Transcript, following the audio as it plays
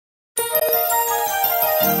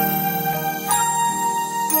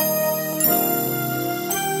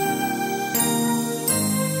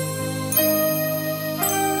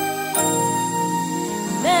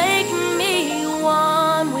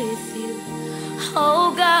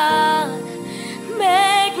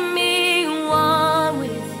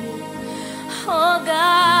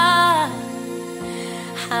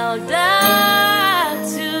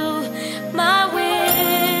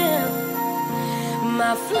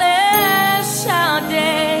flesh shall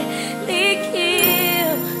daily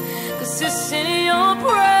kill, 'cause it's in your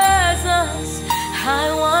presence I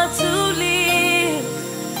want to live.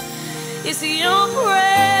 It's your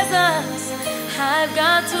presence I've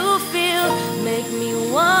got to feel. Make me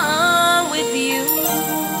one with you.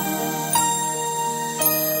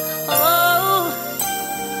 Oh,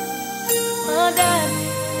 oh, Daddy.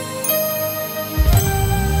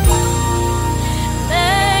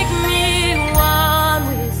 Make me one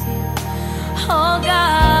with you. Oh,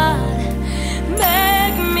 God.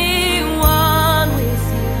 Make me one with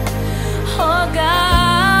you. Oh,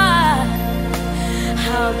 God.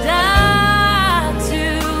 I'll die to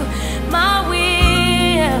my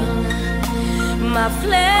will. My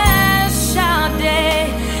flesh shall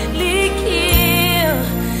daily kill,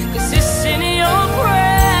 'cause it's in your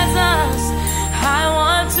presence I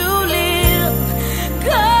want to live.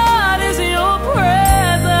 God, is your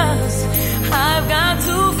presence I've got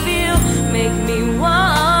to feel. Make me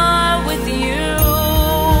one with you.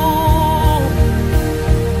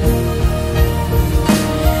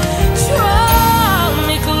 Draw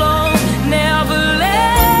me close, never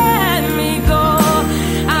let me go.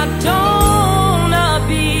 I don't wanna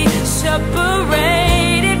be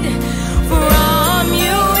separated from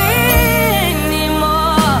you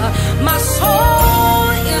anymore. My soul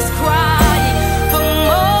is crying for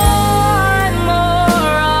more and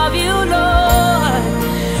more of you, Lord.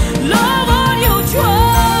 Lord, won't you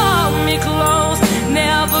draw me close,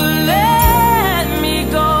 never let me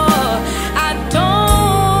go. I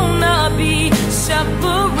don't wanna be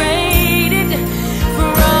separated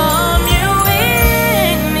from you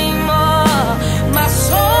anymore. My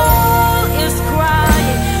soul is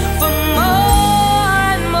crying for more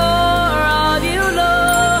and more of you,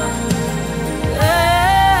 Lord.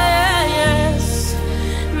 Yes,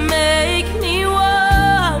 make me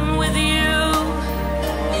one with you.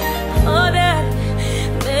 Oh, Dad,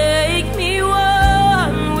 make me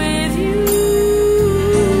one with you.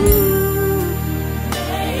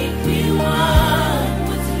 Make me one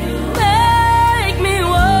with you. Make me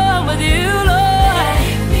one with you, Lord.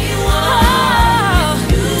 Make me one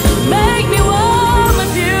with you. Make me one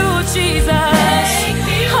with you, Jesus.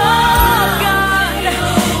 Oh, God,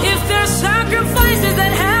 if there's sacrifices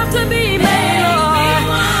that have to be made, Lord.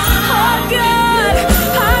 Oh, God,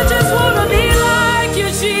 I just want to be like you,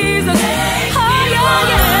 Jesus. Oh, yeah,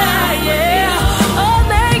 yeah, yeah. Oh,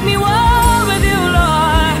 make me one with you,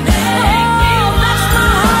 Lord. Oh, that's my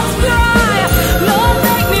heart's cry. Lord,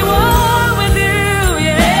 make me one with you.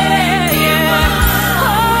 Yeah, yeah.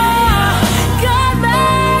 Oh, God,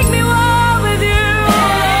 make me one with you.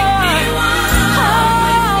 Oh,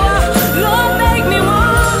 Lord, make me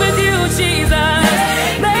one with you, Jesus.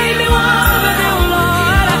 Make me one with you,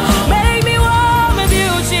 Lord. Make me one with you,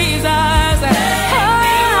 Jesus. Oh,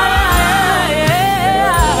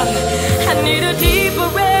 yeah. I need a deeper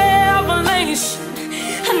revelation,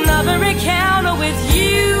 another encounter with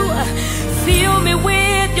you. Fill me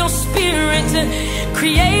with your spirit,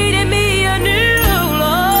 creating me anew,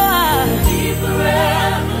 Lord. Deeper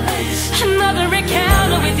revelation, another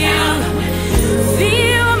encounter with you.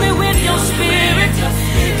 Fill me with your spirit,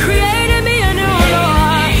 creating me anew,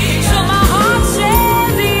 Lord. So my heart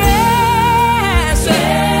says yes,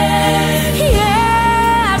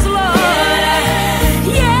 yes, Lord,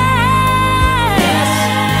 yes,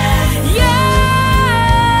 yes.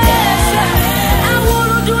 I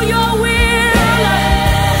wanna do your will.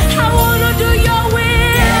 I wanna do your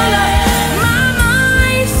will. My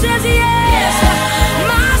mind says yes.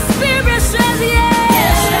 My spirit says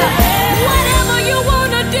yes. Whatever you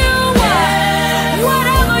wanna do,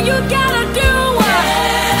 whatever you gotta do,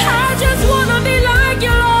 I just wanna be like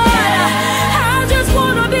you, Lord. I just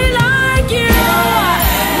wanna be like you.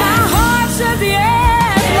 My heart says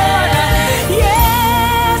yes, Lord.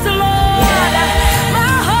 Yes, Lord.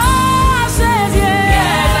 My heart says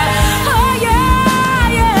yes. Oh,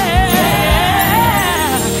 yeah, yeah.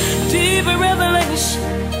 Deeper revelation,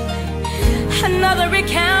 another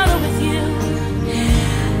encounter with you.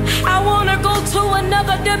 I wanna go to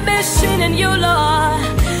another dimension in you, Lord.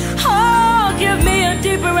 Oh, give me a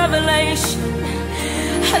deeper revelation,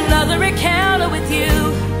 another encounter with you.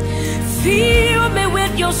 Fill me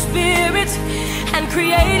with your spirit and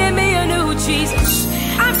creating me anew, Jesus.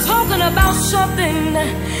 I'm talking about something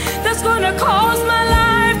that's gonna cause my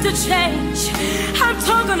life to change. I'm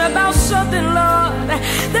talking about something, Lord,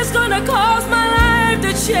 that's gonna cause my life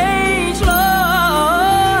to change,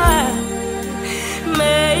 Lord.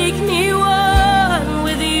 Make me one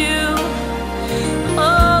with you.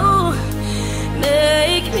 Oh,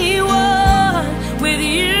 make me one with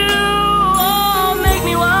you. Oh, make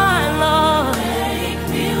me one, Lord. Make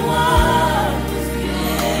me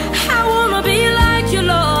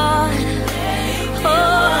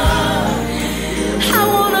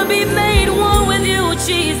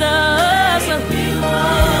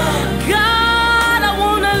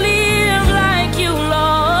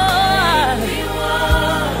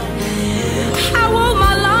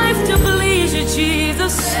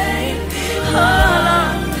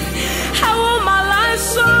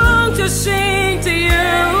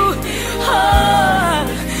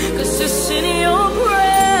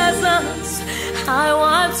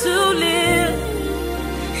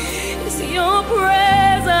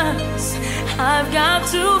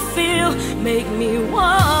make me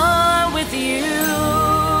one with you,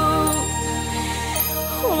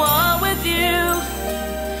 one with you,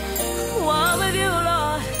 one with you,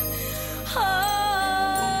 Lord.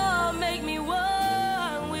 Oh, make me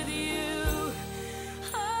one with you.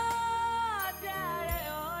 Oh, Daddy,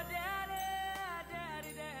 oh, Daddy,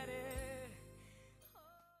 Daddy, Daddy.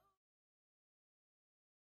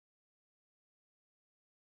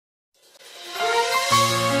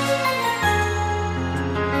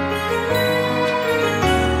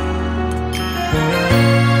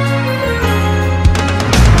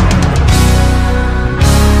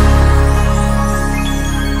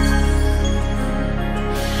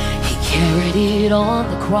 It on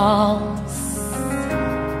the cross,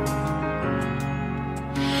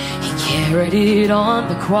 he carried it on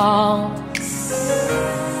the cross,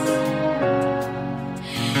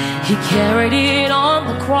 he carried it on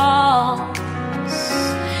the cross,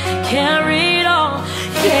 carried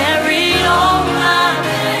all my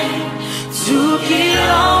pain, took it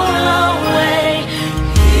all away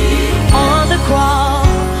on the cross.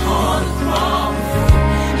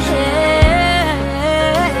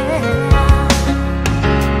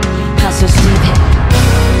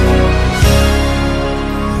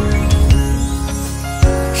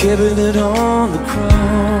 Carried it on the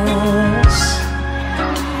cross.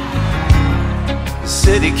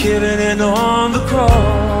 Said he carried it on the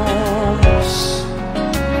cross.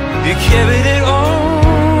 He carried it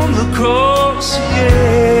on the cross,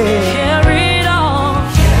 yeah. Carried on,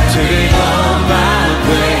 took it all my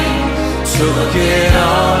pain, took it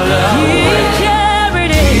all away. he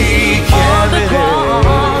carried it on the cross.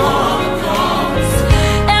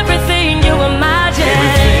 Everything you imagine,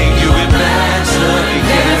 Everything you imagine,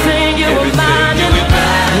 everything you imagine.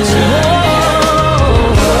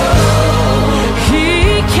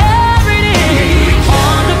 He carried it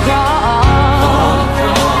on the cross.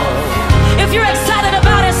 If you're excited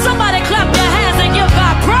about it, somebody clap your hands and give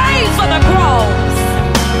God praise for the cross.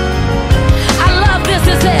 I love this.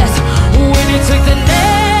 It says, when he took the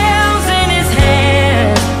nails in his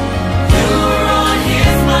hand, you were on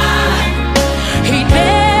his mind. He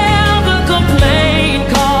never complained,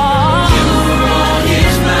 'cause you were on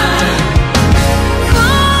his mind.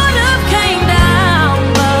 Could have came down,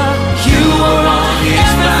 but you were on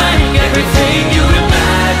his mind. everything you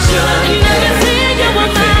imagine,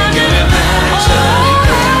 Everything you imagine.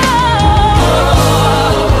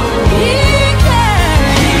 He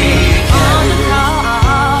carried on the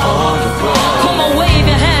cross. Come on, wave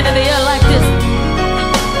your hand in the air like this.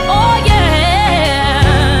 Oh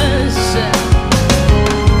yes.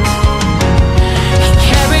 He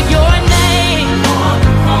carried your name,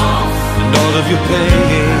 and all of your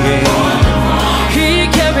pain, he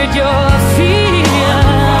carried your fear,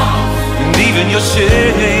 and even your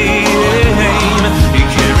shame. He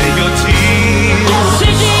carried your tears,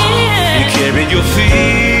 he did. he carried your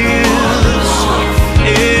fears,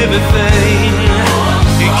 everything.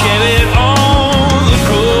 He carried on the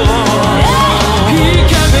cross. He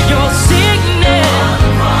carried your sickness,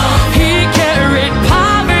 he carried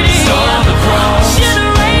poverty, On the cross,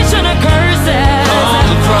 generation of curses, on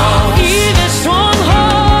the cross, even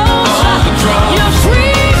strongholds. on the cross. You're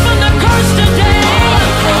free from the curse today.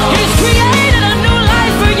 He's created a new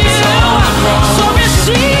life for you. So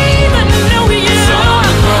receive a new you.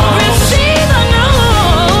 Receive a new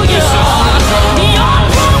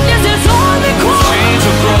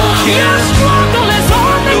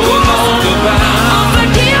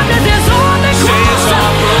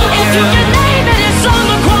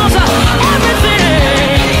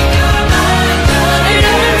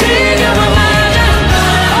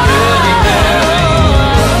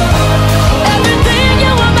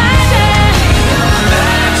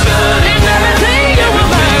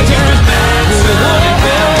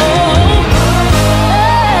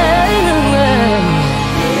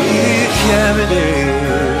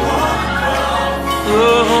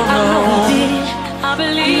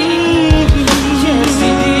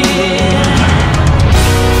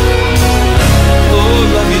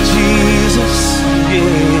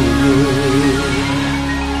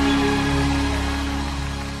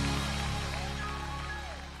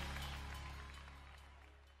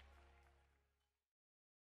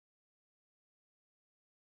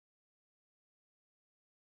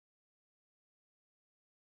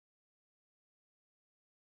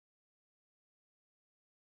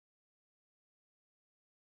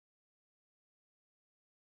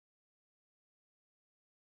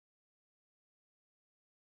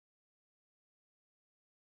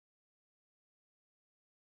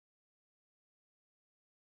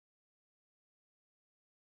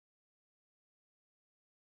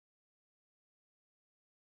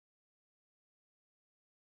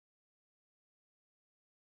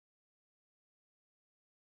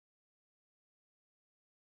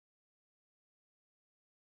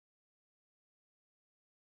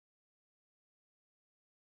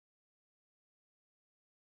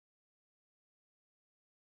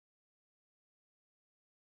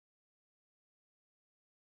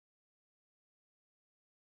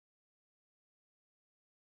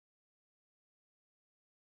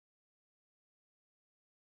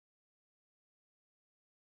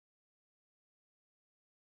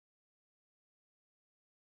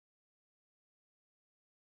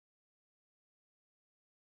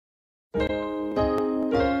You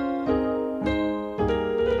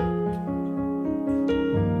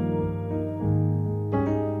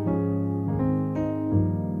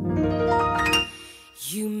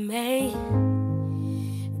may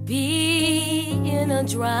be in a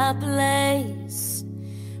dry place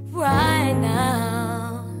right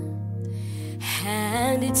now,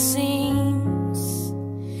 and it seems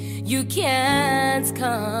you can't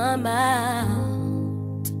come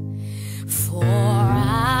out, for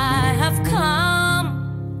I have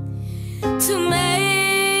come to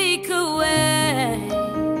make a way,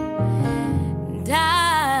 and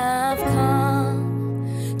I've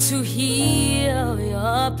come to heal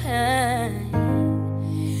your pain.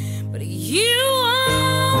 But you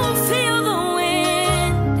won't feel the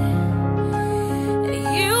wind,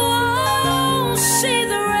 and you won't see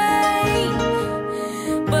the rain,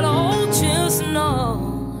 but oh, just know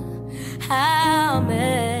I'll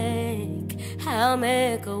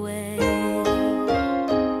make a way.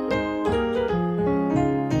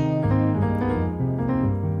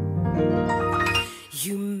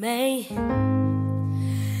 You may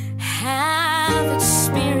have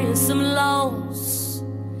experienced some loss,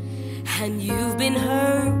 and you've been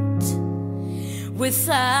hurt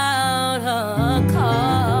without a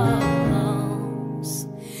cause,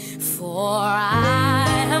 for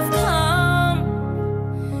I have come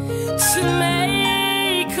to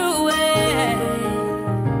make a way.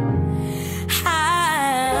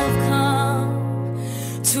 I've come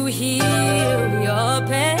to heal your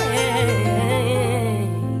pain,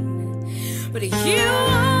 but you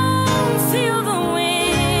won't feel the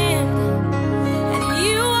wind, and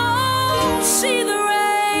you won't see the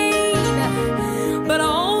rain, but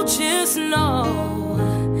oh, just know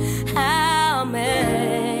I'll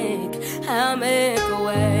make a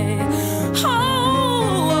way.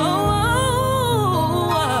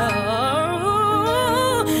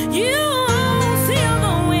 You won't feel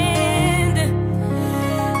the wind,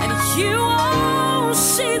 and you won't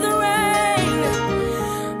see the rain,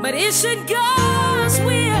 but it's in God's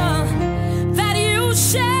will that you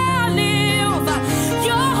shall live.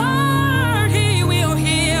 Your heart He will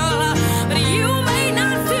heal, but you may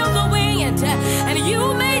not feel the wind, and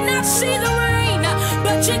you may not see the rain,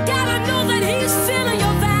 but you gotta know that He's filling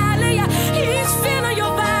your valley. He's filling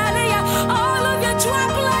your valley, all of your dry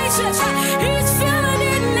places. He's filling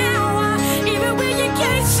it now, even when you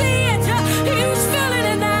can't see it. He's filling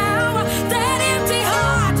it now. That empty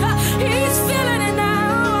heart, He's filling it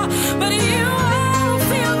now. But you won't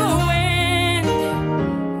feel the wind,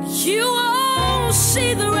 you won't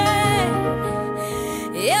see the rain.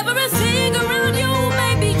 Everything around you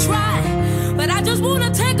may be dry, but I just want to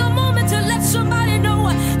take a moment to let somebody know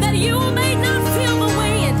that you may not feel the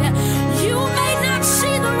wind, you may not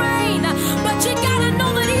see the rain, but you gotta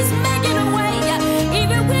know that He's making a way.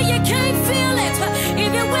 Even when you can't feel it,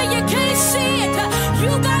 even when you can't see it,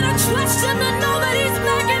 you gotta trust Him to know that He's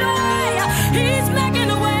making a way. He's making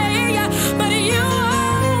a way, but you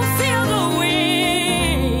won't feel the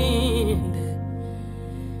wind,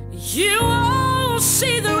 you won't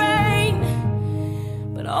see the rain,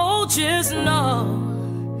 but oh, just know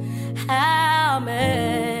I'll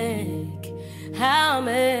make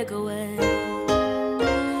a way.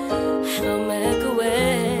 I'll make a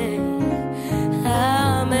way.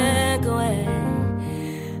 I'll make a way.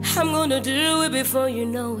 I'm gonna do it before you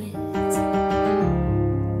know it.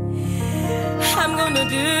 I'm gonna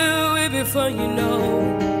do it before you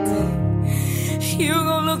know it. You're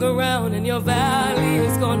gonna look around and your valley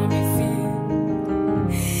is gonna be filled.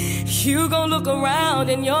 You're gonna look around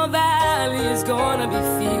and your valley is gonna be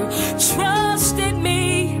filled. Trust in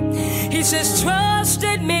me. He says, trust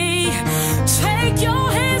in me. Take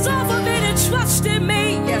your hands off of it and trust in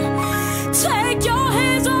me. Take your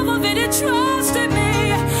hands off of it and trust in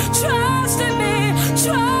me. Trust in me.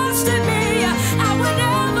 Trust in me. I will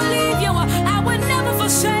never leave you. I will never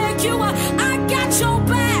forsake you. I got your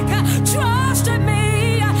back. Trust in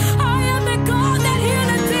me. I am the God that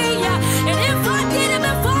healeth thee. And if I did it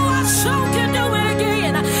before, I sure can do it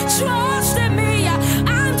again. Trust in me.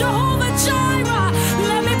 I'm Jehovah Jireh.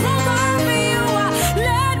 Let me provide for you.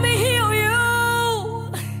 Let me heal you.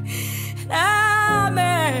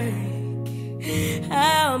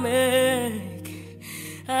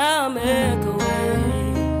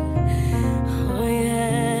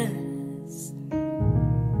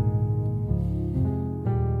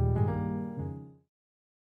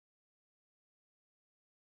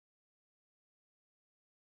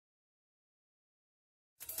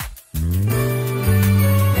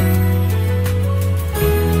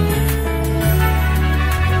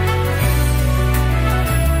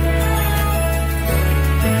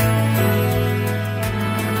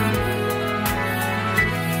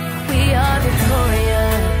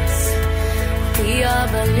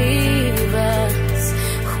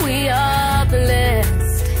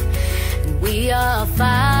 are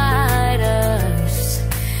fighters.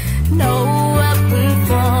 No weapon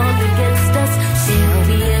formed against us shall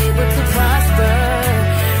be able to prosper.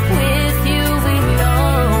 With you we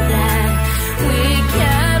know that we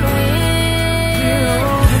can win. We're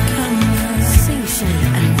overcomers,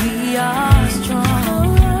 and we are strong.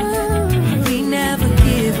 We never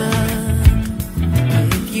give up.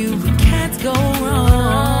 With you we can't go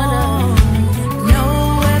wrong. No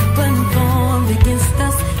weapon formed against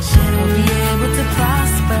us shall be able to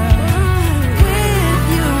prosper. With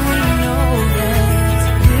you we know that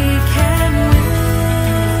we can win.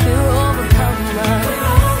 We're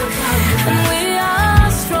overcomers, and we are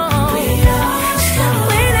strong.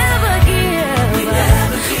 We never give up.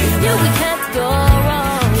 With you we can't go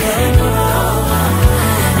wrong.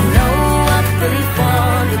 No weapon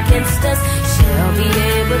formed against us shall be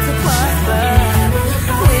able to prosper.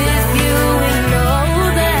 With you we know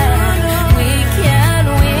that we can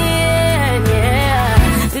win. Yeah,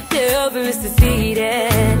 the devil is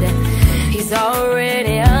defeated. He's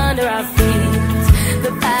already under our feet.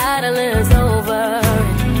 The battle is over.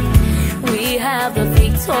 We have the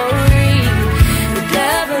victory. The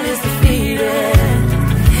devil is defeated.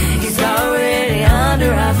 He's already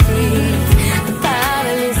under our feet. The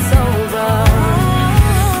battle is over.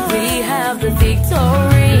 We have the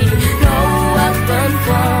victory. No weapon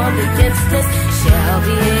formed against us shall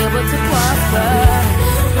be able to prosper.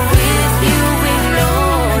 With you we know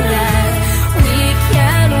that we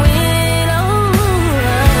can win.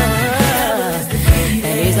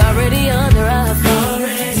 And he's already under our feet.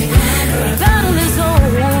 The battle is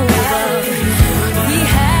over. We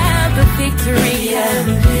have the victory.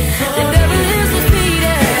 The devil is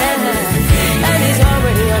defeated, and he's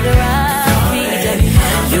already under our feet.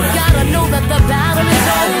 You gotta know that the battle is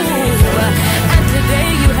over, and today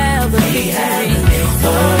you have the victory.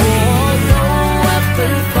 Oh, no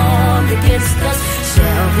weapon formed against us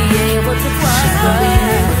shall be able to prosper.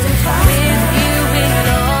 With you we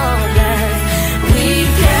know that we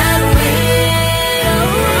can win.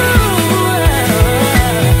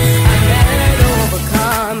 I'm an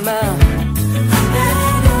overcomer.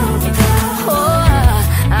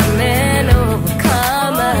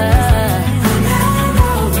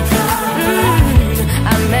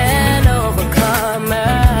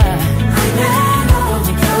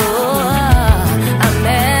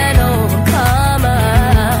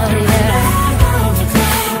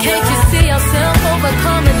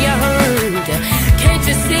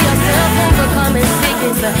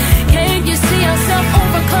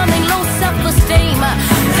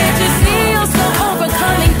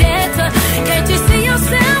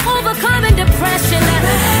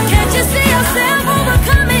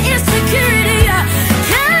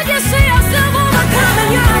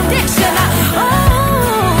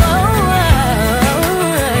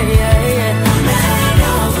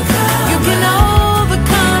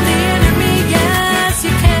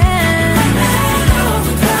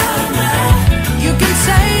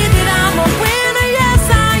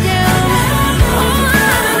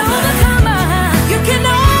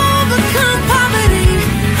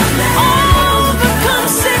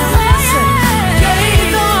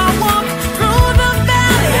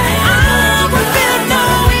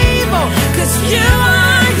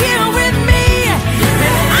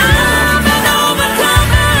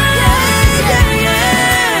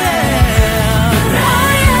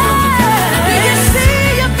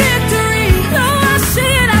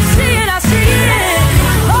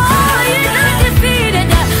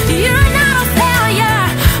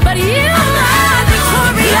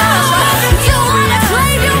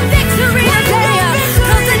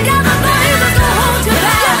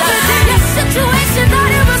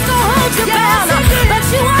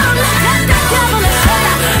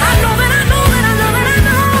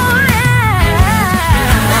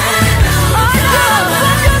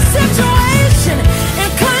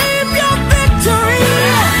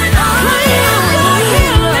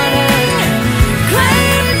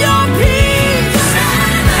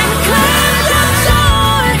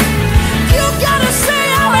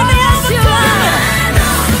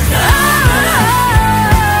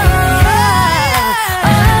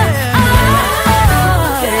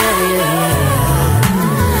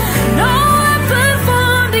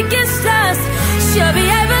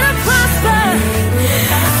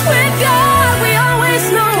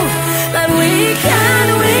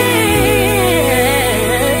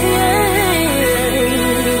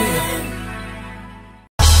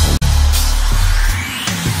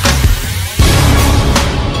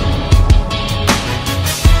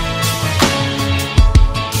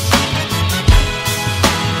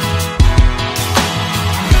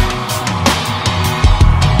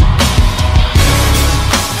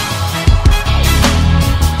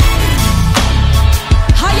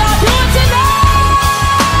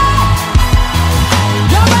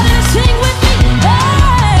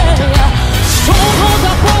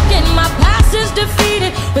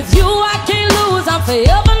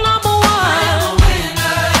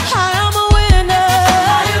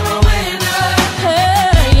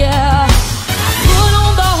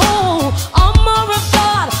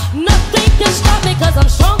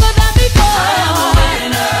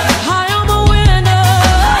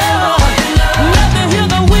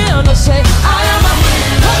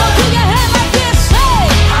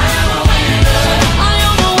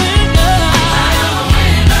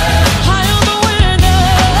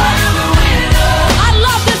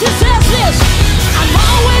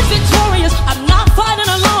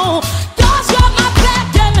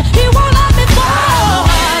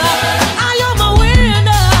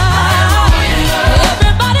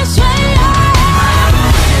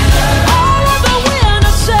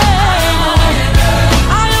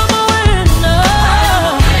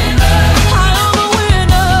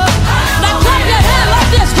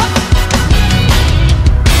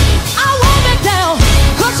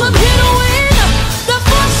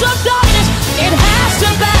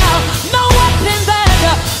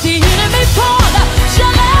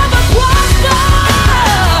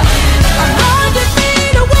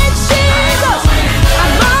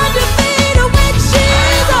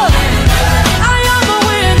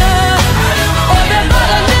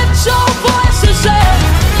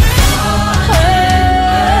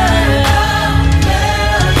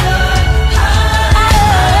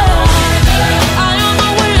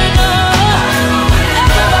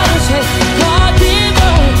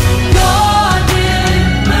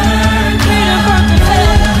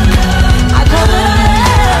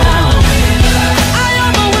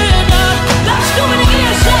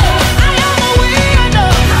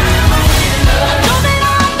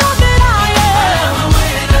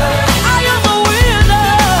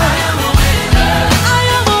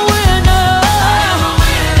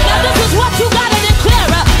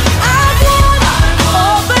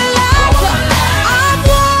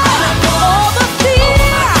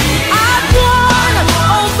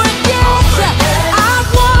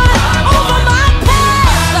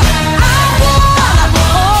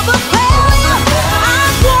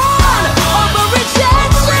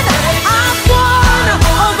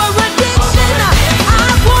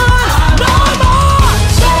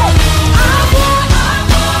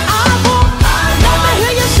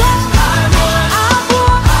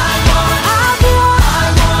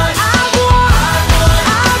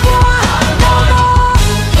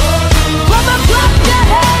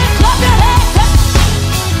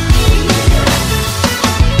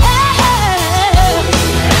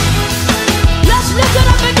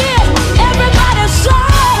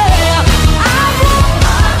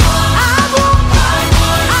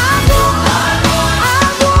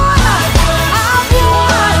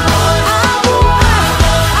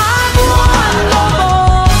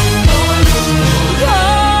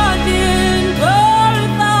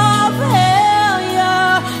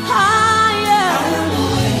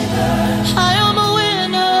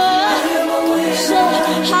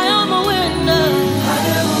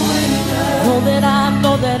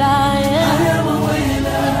 know that I am. I am a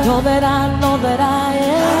winner. I know that I know that I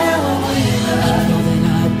am. I am a winner. I know that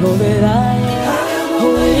I know that I am a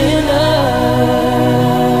winner.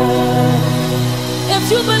 If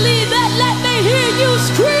you believe that, let me hear you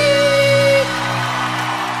scream.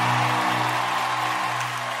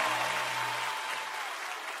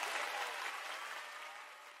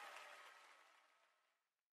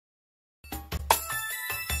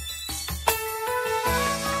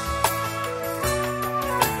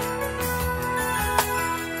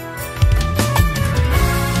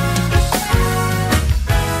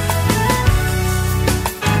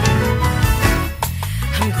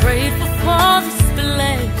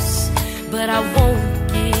 But I won't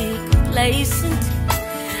get complacent.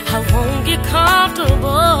 I won't get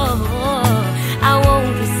comfortable. I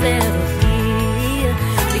won't get settled here,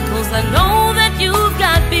 because I know that you've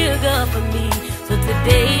got bigger for me. So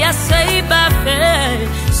today I say by faith,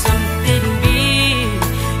 something big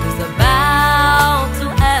is about to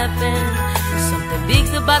happen. Something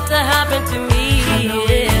big's about to happen to me. I know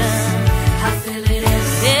it is. I feel it is.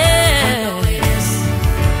 Yeah.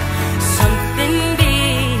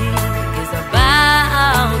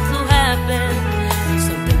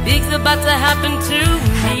 About to happen to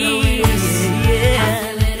me. Yeah. I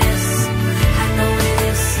feel it is. I know it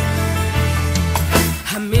is.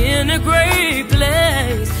 I'm in a great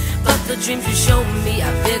place, but the dreams you show me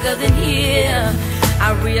are bigger than here. I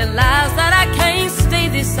realize that I can't stay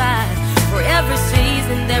this side. For every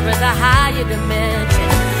season there is a higher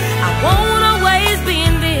dimension. I won't always be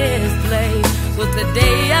in this place. So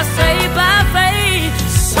today I say by faith,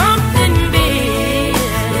 something big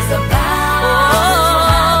is about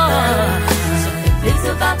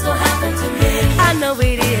about to happen to me. I know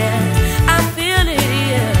it is. I feel it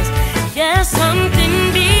is. Yeah,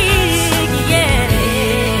 something big. Yeah,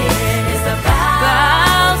 it's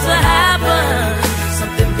about to happen.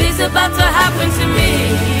 Something big's about to happen to me.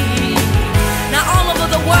 Now all over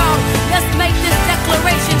the world, let's make this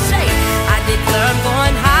declaration. Say, I declare I'm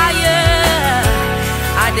going higher.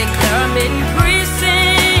 I declare I'm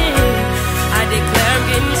increasing. I declare I'm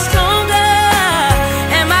getting stronger.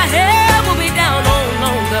 And my head will be down on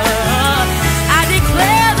longer. I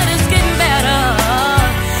declare that it's getting better,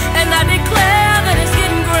 and I declare that it's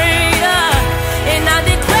getting greater, and I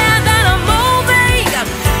declare that I'm moving.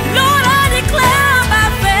 Lord, I declare by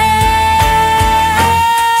faith.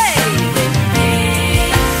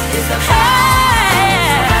 It's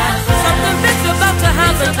something big's about to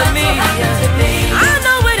happen to me. I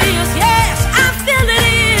know it is. Yes, I feel it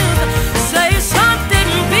is. Say something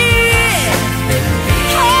big.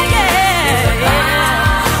 Oh yeah.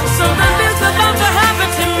 Something big's about to happen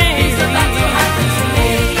to me.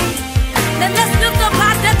 Then let's lift up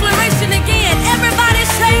our declaration again. Everybody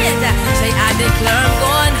say it. Say, I declare I'm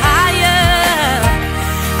going higher.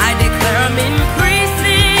 I declare I'm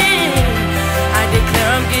increasing. I declare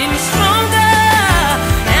I'm getting stronger,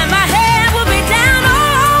 and my head will be down no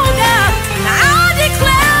longer. I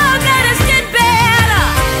declare that it's getting better,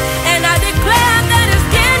 and I declare that it's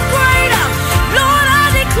getting greater. Lord, I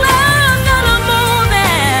declare that I'm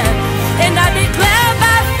moving, and I declare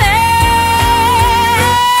by faith.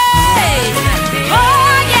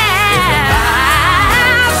 Oh yeah,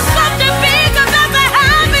 something big about to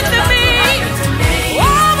happen to me. Oh,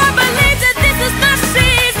 I believe that this is my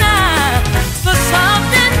season for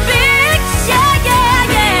something big. Yeah,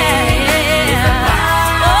 yeah, yeah.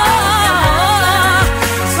 Oh,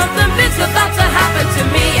 something big's about to happen to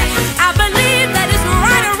me. I believe that it's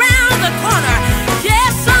right around the corner. Yeah,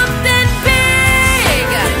 something big.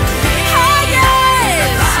 Oh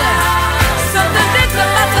yes, something big's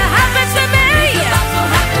about to happen to me.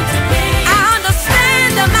 I understand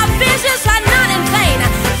that my visions are not in vain.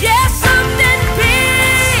 Yeah, something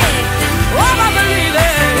big. Oh, I believe it.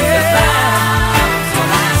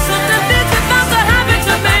 Something big's about to happen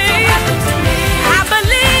to me. I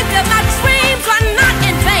believe that my dreams are not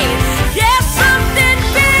in vain. Yeah, something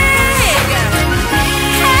big.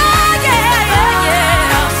 Oh yeah,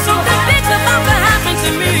 yeah. Something big's about to happen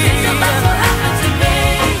to me.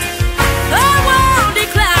 I won't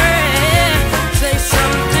declare it. Say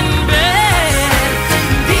something big.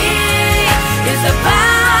 Big is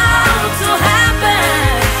about to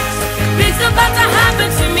happen. Something big's about to happen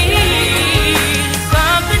to me.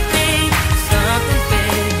 Something big, something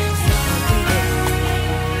big, something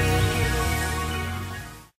big.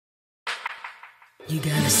 You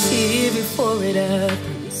gotta see it before it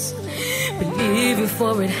happens. Believe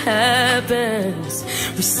before it happens.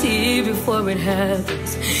 Receive before it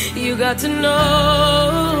happens. You got to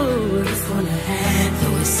know it's gonna happen,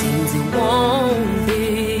 though it seems won't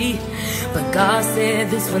be. But God said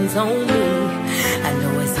this one's on me. I know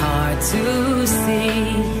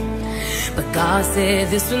see. But God said,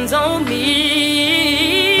 this one's on me.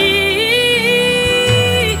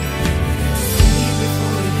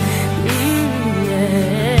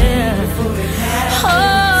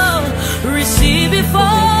 Receive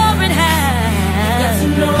before it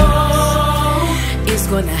happens. It's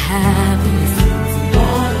gonna happen.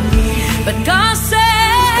 But God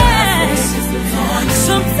says,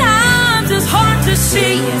 sometimes it's hard to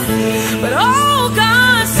see, but oh,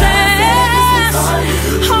 God says,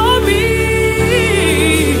 hurry.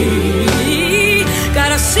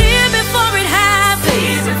 Gotta see it before it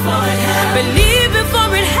happens. Believe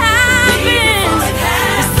before it happens.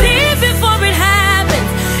 Receive before it happens.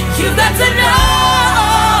 You got to know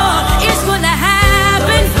it's gonna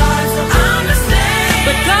happen.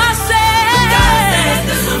 But God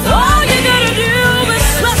says, all you gotta do is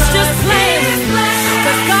trust His plan.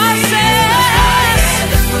 'Cause God says,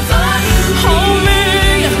 hold me,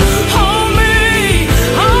 hold me,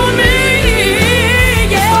 hold me,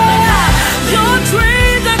 yeah. Your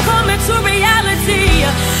dreams are coming to reality.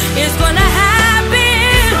 It's gonna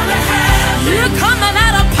happen. You're coming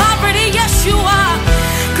out of poverty, yes you are.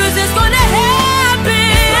 'Cause it's gonna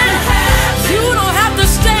happen. You don't have to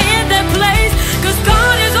stay in that place, 'cause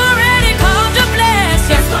God has already called you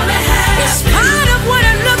blessed. In spite of what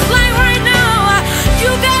it looks like right now, you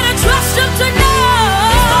gotta trust Him to know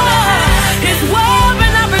His word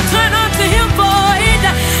will not return unto Him void.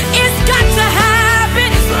 It's got to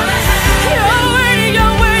happen. You're waiting,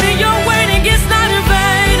 you're waiting, you're waiting. It's not in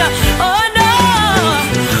vain. Oh no,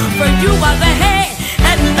 for you are the head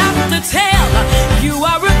and not the tail. You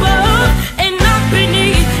are above and not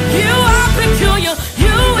beneath. You are peculiar.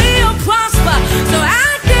 You will prosper. So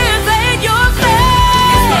activate your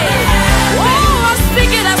faith. Oh, I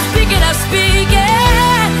speak it, I speak it, I speak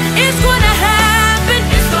it. It's gonna happen.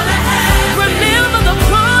 Remember the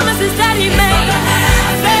promises that He made.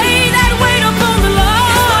 They that wait upon the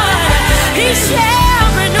Lord, He shall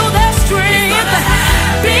renew their strength.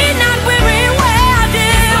 Be not weary in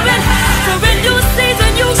well-doing, for in due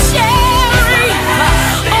season you shall reap.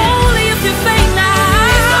 Only if you faint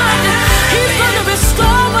not. He's gonna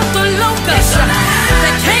restore what the locusts,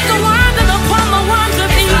 the cankerworms and the palmer worms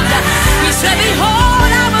have eaten. He said,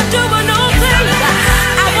 behold, I will do a new thing.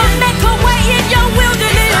 I will make a way in your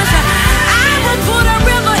wilderness. I will put a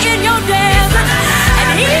river in your desert. And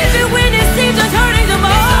even when it seems it's hurting the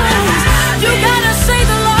most, you gotta say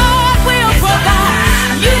the Lord will provide.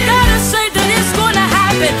 You gotta say that it's gonna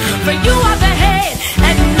happen. For you are the head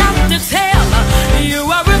and not the tail. You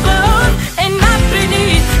are above and not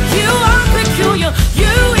beneath. You are peculiar.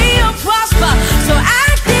 You will prosper. So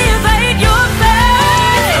activate your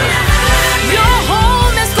faith. Your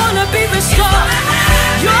home is gonna be restored.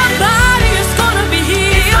 Your body is gonna be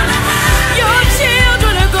healed. Your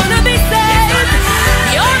children are gonna be saved.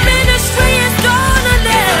 Your ministry is gonna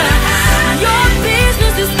live. Your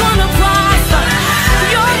business is gonna prosper.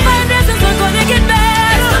 Your finances are gonna get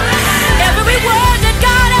better. Every word that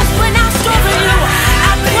God has pronounced over you,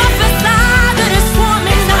 I prophesy that it's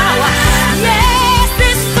forming now. Yes,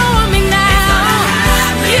 it's forming now.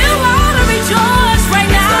 You ought to rejoice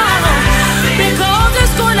right now, because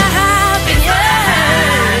it's gonna happen.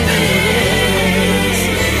 Yes.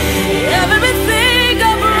 Everything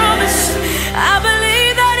I promised, I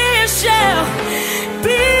believe that it shall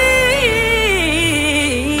be.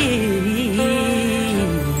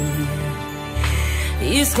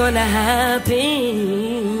 It's gonna happen.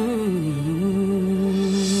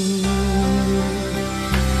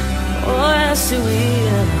 Oh, yes, it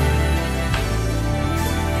will.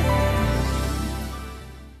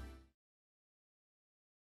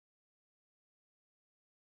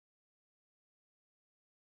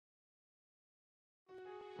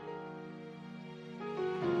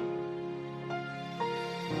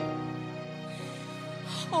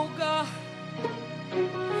 Oh God,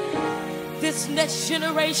 this next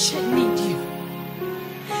generation need you.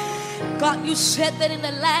 God, you said that in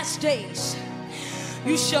the last days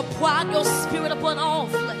you shall pour out your spirit upon all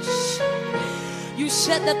flesh. You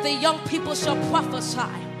said that the young people shall prophesy.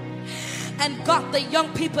 And God, the young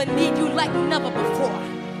people need you like never before.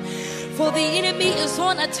 For the enemy is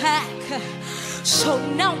on attack. So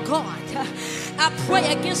now, God, I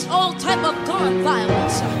pray against all type of gun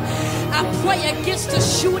violence. I pray against the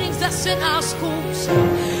shootings that's in our schools.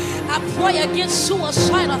 I pray against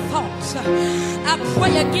suicidal thoughts. I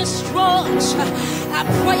pray against drugs. I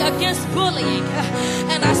pray against bullying.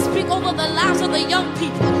 And I speak over the lives of the young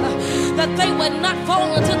people that they would not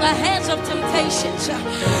fall into the hands of temptations.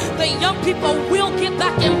 The young people will get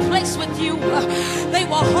back in place with you. They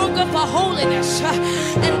will hunger for holiness,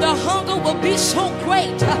 and the hunger will be so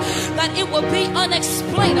great that it will be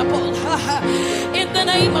unexplainable. In the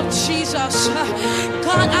name of Jesus,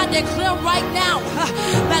 God, I declare right now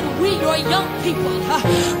that we, your young people,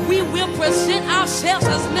 we will present ourselves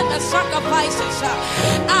as living sacrifices.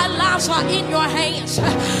 Our lives are in your hands.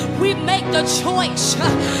 We make the choice.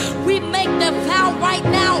 We make the vow right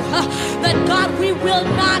now that God, we will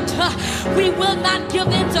not give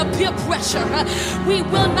in to peer pressure. We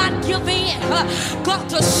will not give in, God,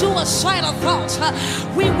 to suicidal thoughts.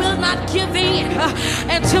 We will not give in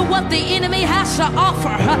until what the enemy has to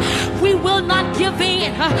offer. We will not give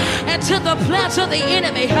in until the plans of the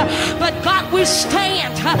enemy. But God, we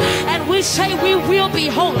stand and we say we will be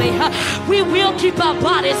holy. We will keep our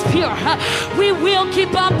bodies pure. We will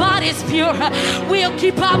keep our bodies pure. We'll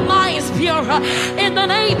keep our minds pure. In the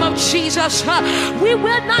name of Jesus, we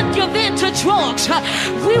will not give in to drugs.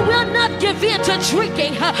 We will not give in to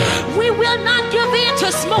drinking. We will not give in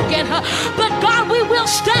to smoking. But God, we will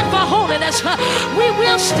stand for holiness. We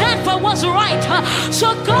will stand for what's right.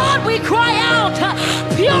 So God, we cry out,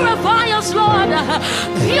 purify us, Lord.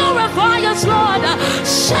 Purify us, Lord.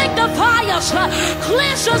 Sanctify us.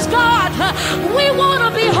 Cleanse us, God. We want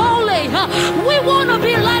to be holy. We want to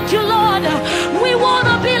be like you, Lord. We want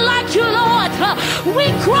to be like you, Lord.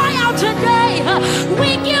 We cry out today.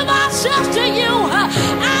 We give ourselves to you.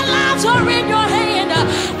 Our lives are in your hand.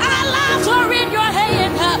 Our lives are in your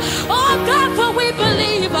hand. Oh God, for we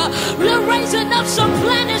believe you're raising up some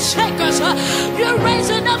planet shakers. You're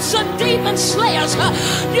raising up some demon slayers.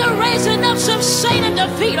 You're raising up some Satan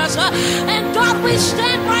defeaters. And God, we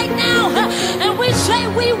stand right now and we say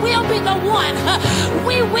we will be the one.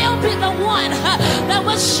 We will be the one that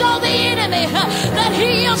will show the enemy that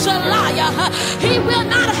he is a liar. He will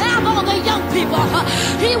not have all the young people.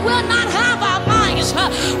 He will not have our minds.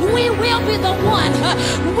 We will be the one.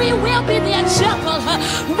 We will be the example.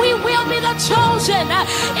 We will be the chosen.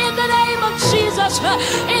 In the name of Jesus.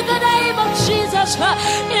 In the name of Jesus.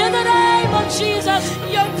 In the name of Jesus.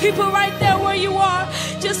 Young people, right there where you are,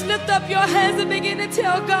 just lift up your hands and begin to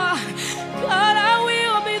tell God, God, I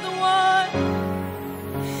will be the one.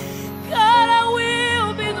 God, I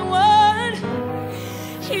will be the one.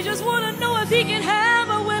 He just want to know if he can have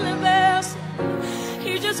a willing vessel.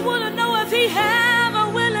 He just want to know if he have a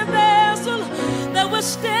willing vessel that will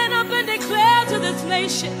stand up and declare to this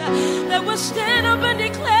nation, that will stand up and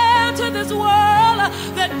declare to this world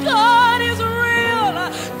that God is real.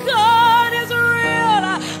 God is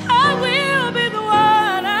real. I will be the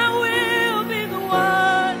one. I will be the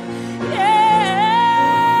one.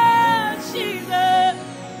 Yeah, Jesus.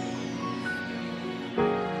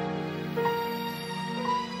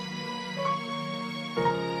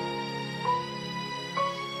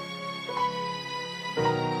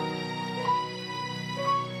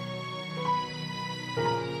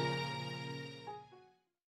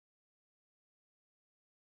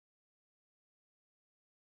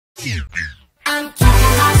 I'm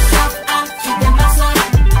keeping myself, I'm keeping myself.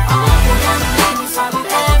 All the young ladies from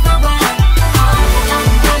everywhere, all the young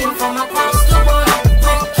ladies from across the world.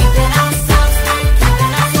 We're keeping ourselves,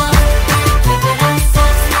 keeping ourselves, keeping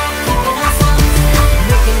ourselves, keeping ourselves.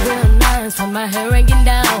 Looking real nice from my hair hanging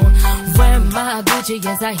down, wearing my Gucci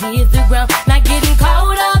as I hit the ground. Not getting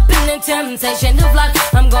caught up in the temptation of life.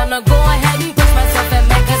 I'm gonna go ahead and push myself and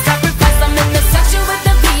make a sacrifice. I'm in the section with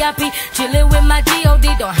the VIP, chilling with my G.O.D.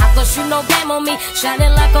 Don't have to shoot no game on me,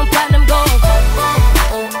 shining like I'm platinum gold.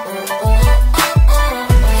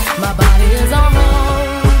 My body is on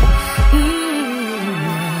hold.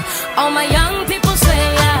 All my young people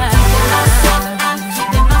say I'm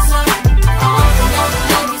keeping myself. All the young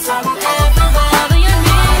ladies from everywhere, all the young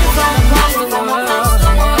ladies from across the world.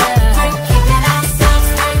 We're keeping ourselves,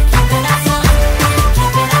 keeping ourselves,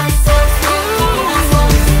 keeping ourselves, keeping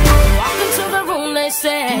ourselves. Walk into the room, they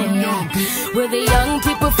say we're the young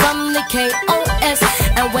people from the KOS,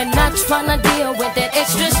 and we're not trying to deal with that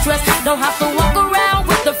extra stress. Don't have to walk around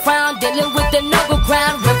with the frown, dealing with the noble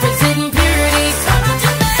crowd, representing purity.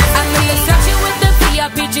 I'm in the section with the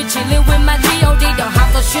VIP, chilling with my G.O.D. Don't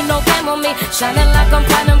have to shoot no game on me, shining like I'm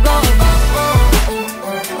platinum gold.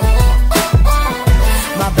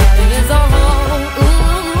 My body is on hold.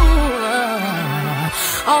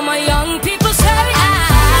 All my young people say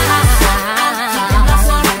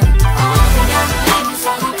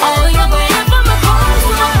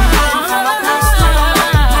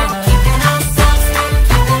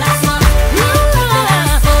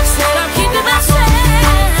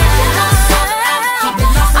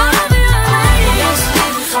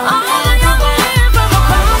all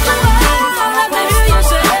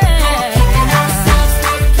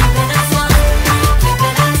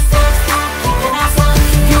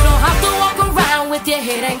your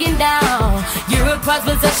head hanging down. You're a prized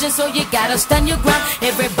possession, so you gotta stand your ground.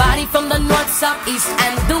 Everybody from the north, south, east,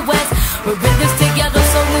 and the west, we're in this together,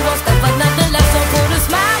 so we won't step another left. So put a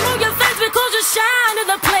smile on your face because you shine in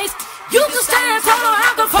the place. You can stand tall, don't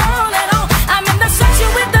have to fall at all. I'm in the section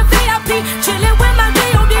with the VIP, chilling with my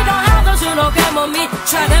D.O.D. Don't have those who don't come on me,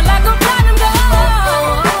 shining like a platinum gold.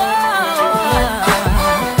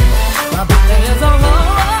 My body is on roll.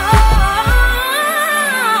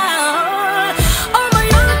 All my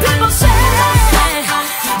young people say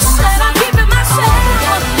I'm keeping myself.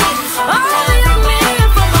 All the young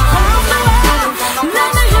men from across the world, let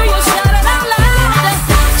me hear you shout it out loud.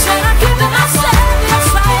 Say I'm keeping myself.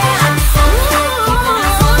 Yes, I am.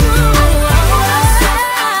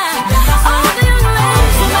 All the young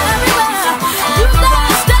ladies from everywhere, you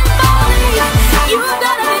gotta stand by me. You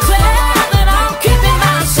gotta declare that I'm keeping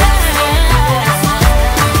myself.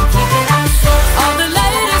 All the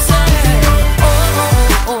ladies say,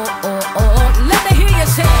 oh, oh, oh, oh. Let me hear you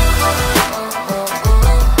say, oh, oh, oh,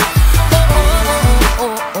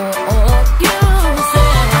 oh, oh, oh. You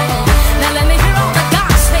say, now let me hear all the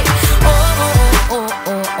guys say, oh, oh, oh,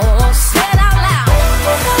 oh, oh. Say it out loud.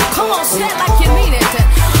 Come on, say it like you mean it.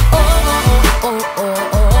 Oh, oh, oh, oh,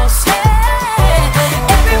 oh. Say,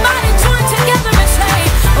 everybody join together and say,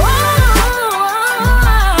 oh, oh,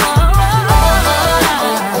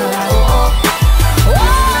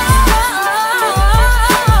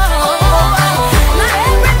 now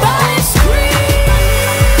everybody scream.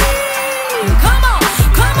 Come on,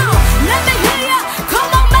 let me hear ya.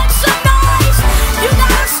 Come on, make some noise. You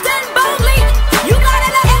gotta stand boldly. You gotta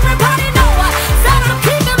let everybody know that I'm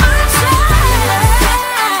keeping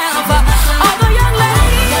myself. All the young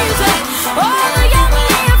ladies, all the young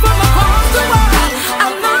men from across the world,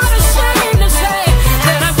 I'm not ashamed to say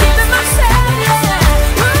that I'm keeping myself.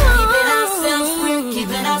 We're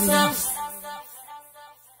keeping ourselves.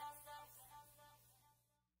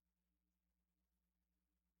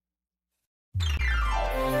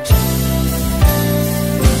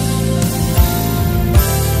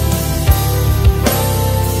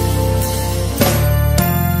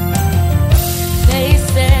 They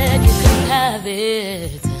said you couldn't have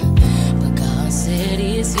it, but God said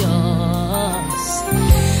it's yours.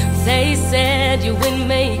 They said you wouldn't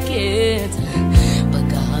make it, but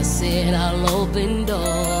God said I'll open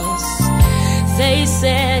doors. They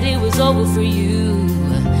said it was over for you,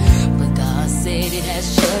 but God said it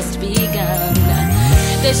has just begun.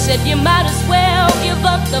 They said you might as well give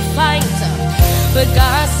up the fight, but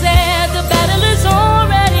God said the battle is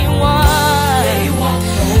already won.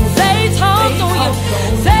 They talked on you,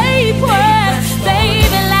 they pressed, they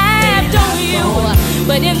even laughed on you,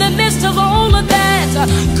 but in the midst of all of that,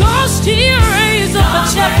 God still raised up a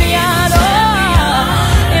champion.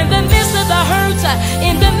 Oh, in the midst of the hurt,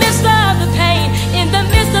 in the midst of the pain, in the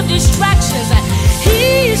midst of distractions,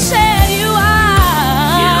 He said you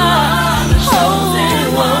are the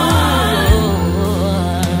chosen one.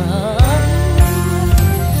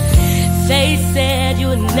 They said you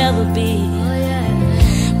would never be,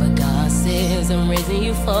 but God says I'm raising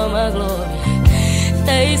you for my glory.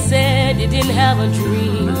 They said you didn't have a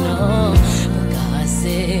dream, no, but God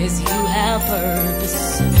says you have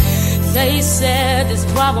purpose. They said this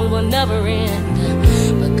problem will never end,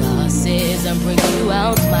 but God says I'm bringing you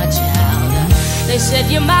out, my child. They said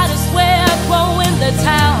you might as well throw in the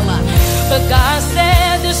towel, but God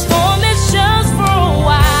said this storm is just for a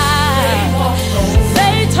while.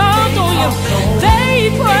 They talked on you, they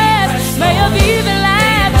pressed, may have even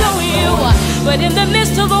laughed on you, but in the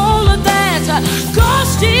midst of all of that, God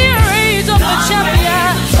still raised up a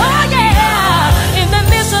champion. Oh yeah, in the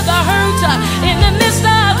midst of the hurt, in the midst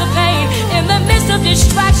of the pain, in the midst of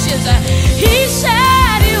distractions, He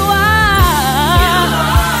said you are.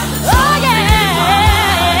 Oh yeah.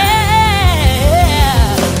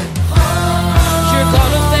 You're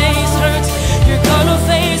gonna face hurt, you're gonna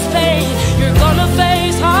face pain, you're gonna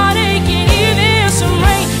face heartache and even some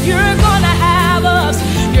rain. You're gonna have ups,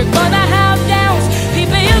 you're gonna have downs.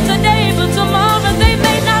 People here today, but tomorrow they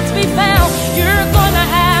may not be found. You're gonna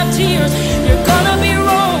have tears, you're gonna be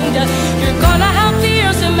wronged, you're gonna have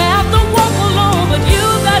fears and may have to walk alone, but you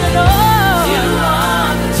gotta know you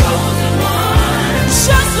are the chosen one.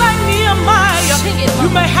 Just like Nehemiah, you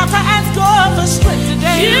may have to ask God for strength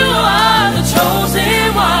today. You are the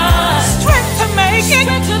chosen one. Strength to make it,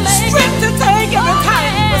 strength to take every time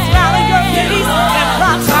you smile on your face and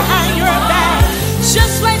rocks behind your back.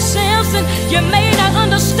 Just like Samson, you may not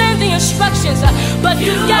understand the instructions, but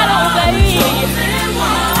you gotta obey.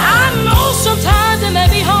 I know sometimes it may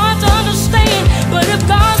be hard to understand, but if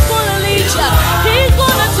God's gonna lead you, He's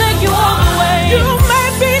gonna take you all the way. You may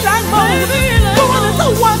be like Moses,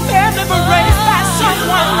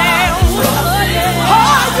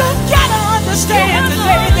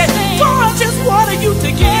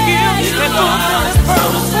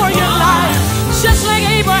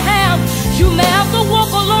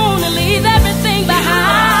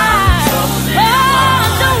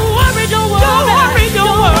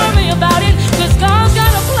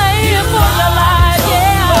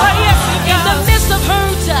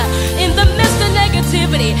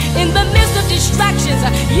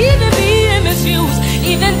 even being misused.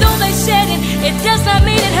 Even though they said it, it does not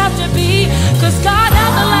mean it have to be. Cause God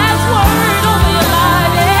has the last word over your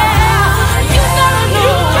life. Yeah. You gotta know.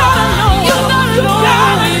 You gotta know. You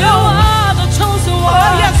gotta know. You are the chosen one.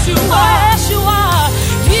 Oh, yes, you are. Oh, yes, you are.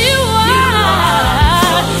 You are.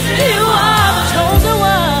 You are the chosen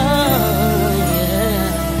one.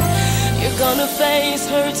 Yeah. You're gonna face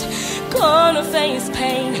hurt. Gonna face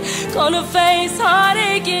pain, gonna face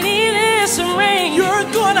heartache and even some rain. You're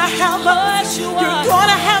gonna have ups, you're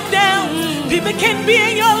gonna have downs. People can be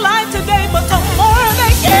in your life today, but tomorrow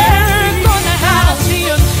they can't. You're gonna have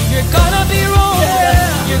tears, you're gonna be wrong.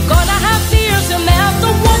 You're gonna have fears and have to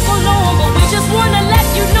walk alone. But we just wanna let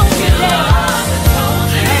you know today. Oh,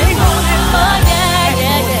 yeah,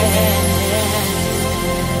 yeah, yeah.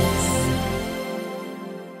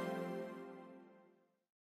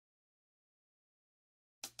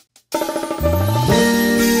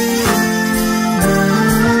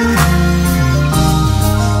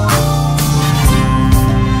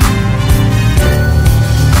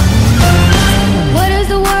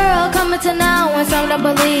 To now when some don't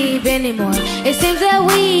believe anymore. It seems that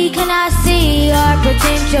we cannot see our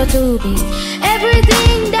potential to be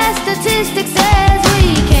everything that statistics says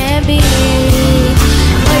we can be.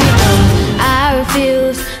 But you know, I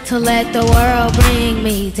refuse to let the world bring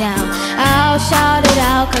me down. I'll shout it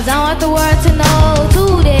out cause I want the world to know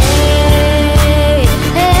today.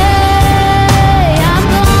 Hey, I'm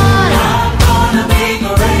gonna be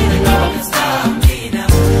great and no one can stop me now.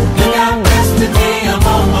 You got destiny, I'm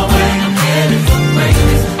on my way.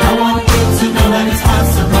 I want you to know that it's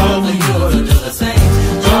possible for you to do the same.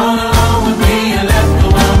 Join along with me and let the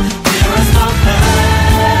world hear us no pain.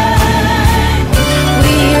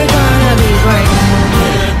 We're gonna be great.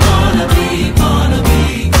 We're gonna be great.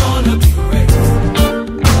 We're gonna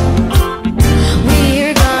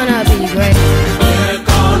be great. We're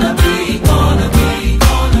gonna be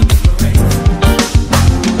great.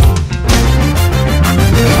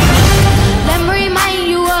 Let me remind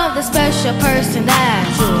you of the special person that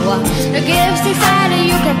you are. The gifts inside of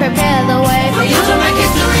you can prepare the way for you to make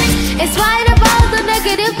history. In spite of all the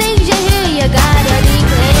negative things you hear, you gotta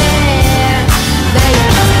declare that you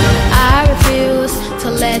know I refuse to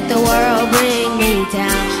let the world bring me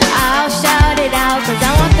down. I'll shout it out cause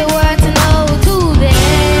I want the world to know today.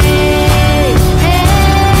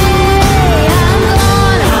 Hey,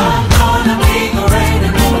 I'm gonna be great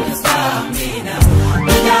and no one can stop me now.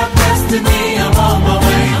 We got destiny, I'm on my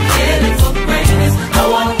way. I'm headed for greatness. I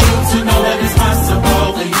want you to know that it's possible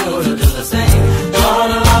for you to do the same. Join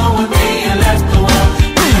along with me and let the world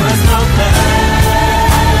hear us no pain.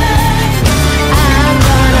 I'm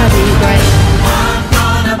gonna be great. I'm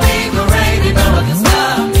gonna be great and no one can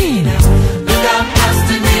stop me now. We got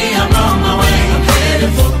destiny, I'm on my way. I'm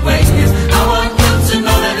headed for greatness. I want you to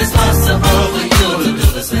know that it's possible for you to do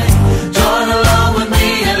the same. Join along with me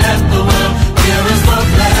and let the world hear us no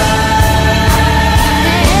pain.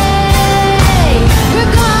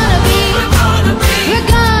 We're gonna be great.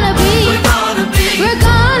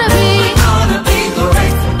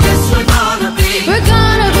 Yes, we're gonna be. We're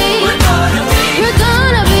gonna be. We're gonna be. We're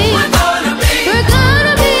gonna be. We're gonna be. We're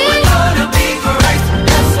gonna be. We're gonna be great.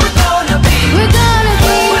 Yes, we're gonna be. We're gonna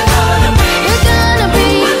be. We're gonna be. We're gonna be.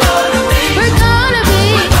 We're gonna be. We're gonna be.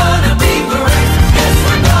 We're gonna be great. Yes,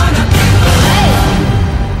 we're gonna be great.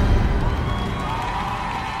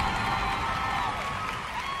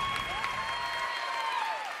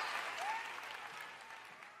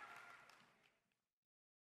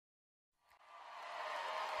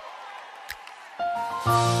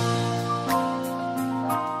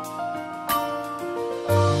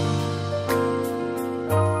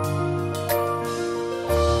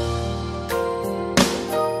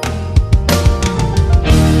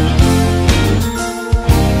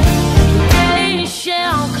 Day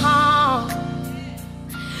shall come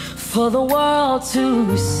for the world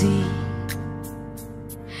to see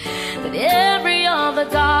that every other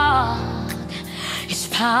God is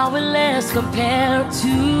powerless compared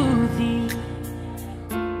to thee.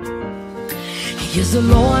 He is the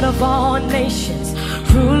Lord of all nations,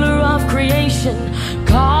 ruler of creation,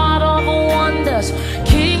 God of wonders,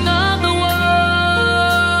 King of the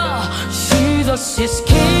world. Jesus is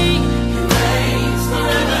King. He reigns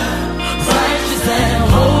forever, righteous and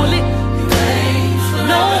holy. He reigns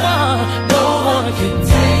forever. No one can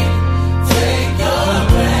take your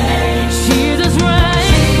reign. Jesus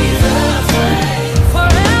reigns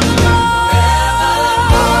forevermore.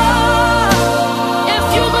 If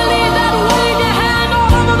you believe that, wave your hand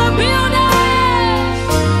all over the building.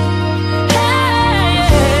 Hey,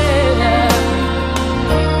 yeah.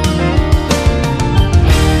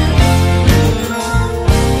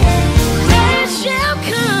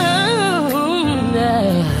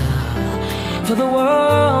 for the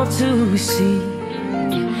world to see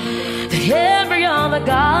that every other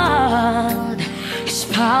God is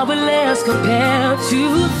powerless compared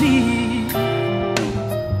to thee.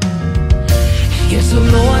 He is the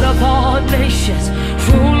Lord of all nations,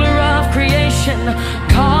 ruler of creation,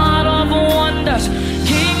 God of wonders,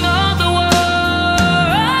 King of the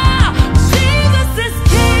world. Jesus is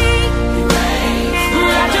King,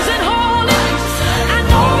 righteous and holy. I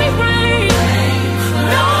know He reigns.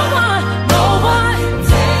 No one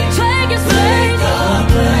take His place.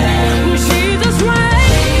 Jesus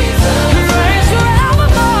reigns. He reigns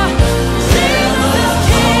forevermore. Jesus is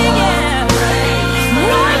King, yeah,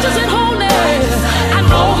 righteous and holy. I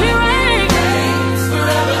know He reigns.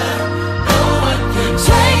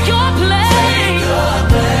 Take your place.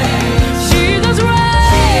 Jesus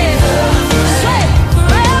reigns. Say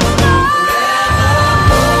forevermore.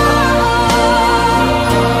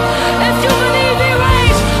 If you believe He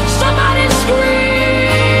reigns, somebody scream.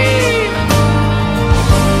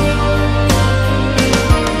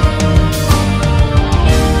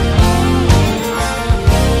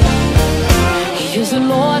 He is the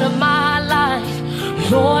Lord of my life,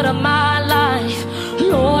 Lord of my life,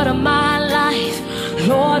 Lord of my life,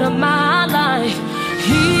 Lord of my life.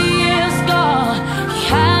 He is God, He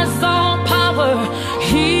has all power.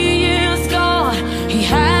 He is God, He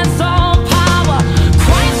has all power.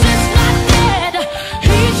 Christ is not dead,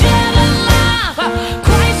 He's yet alive.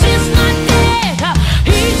 Christ is not dead,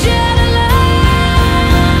 He's yet alive.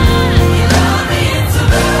 He brought me into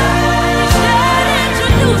life. He's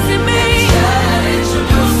introducing me.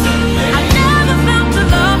 I never felt a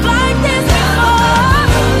love like this before.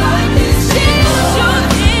 Jesus, your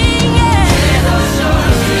King, yeah.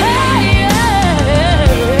 Hey, yeah.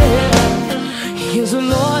 He is the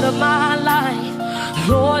Lord of my life,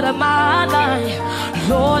 Lord of my life,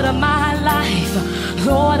 Lord of my life,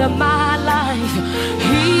 Lord of my life.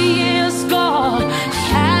 He is God, He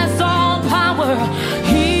has all power.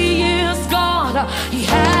 He is God, He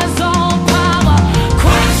has all power.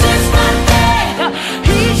 Christ is not dead,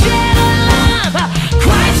 He's yet alive.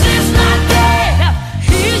 Christ is not dead,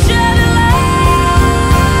 He's yet alive.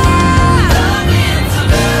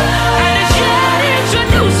 And He's yet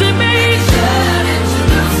introducing me.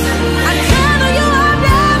 I tell you, I've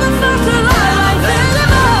never felt a love like this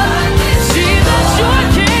before. Jesus, your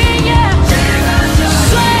King, yeah.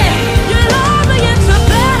 Say, you love me into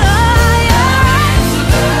better, yeah.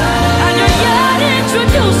 And you're yet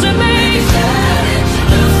introducing me.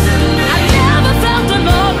 I never felt a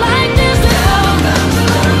love like this before.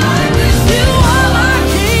 You are my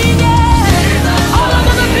King, yeah. All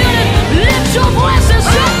over the building, lift your voice and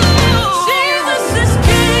say, Jesus is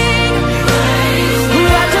King,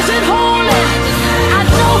 righteous and holy. I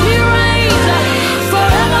know He reigns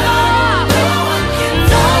forevermore.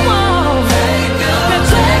 No one can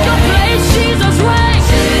take your place. Jesus reigns.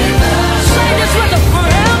 Say this with us,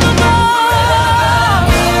 forevermore.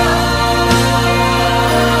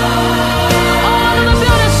 All in the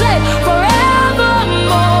building, say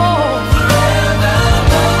forevermore.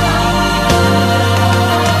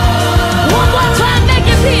 One more time, make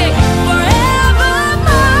it big.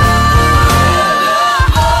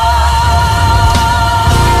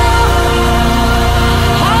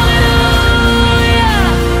 Hallelujah.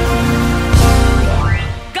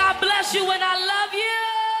 God bless you and I love you.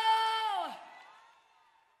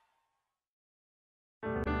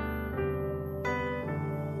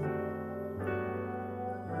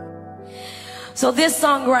 So this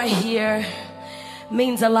song right here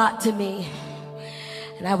means a lot to me.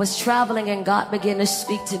 And I was traveling and God began to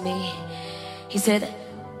speak to me. He said,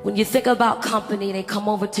 when you think about company, they come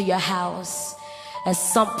over to your house. At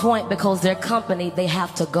some point, because they're company, they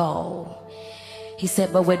have to go. He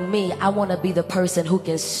said, but with me, I want to be the person who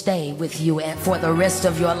can stay with you and for the rest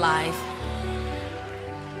of your life.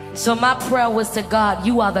 So my prayer was to God,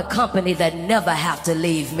 you are the company that never have to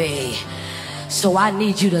leave me. So I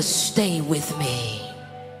need you to stay with me.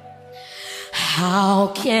 How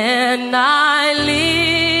can I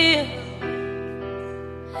live?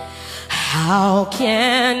 How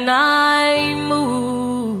can I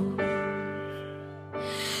move?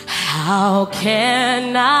 How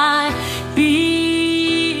can I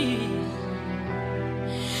be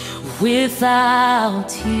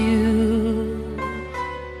without you?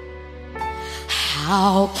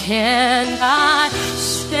 How can I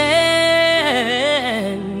stand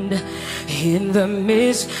in the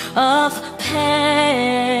midst of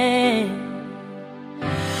pain?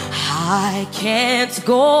 I can't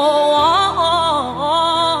go on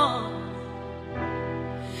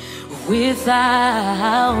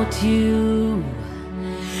without you.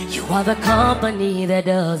 You are the company that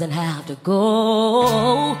doesn't have to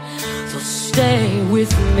go. So stay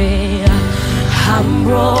with me. I'm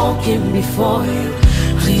broken before you.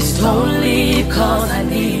 Please don't leave, 'cause I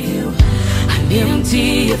need you. I'm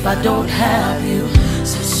empty if I don't have you.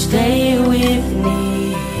 So stay with me.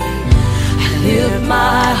 I lift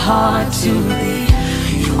my heart to thee.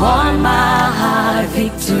 You are my high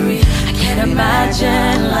victory. I can't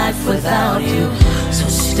imagine life without you. So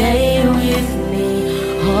stay with me.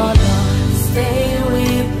 Oh Lord, stay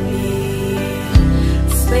with me.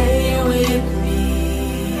 Stay with me.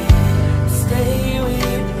 Stay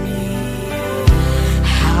with me.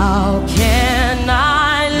 How can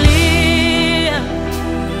I live?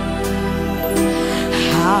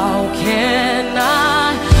 How can I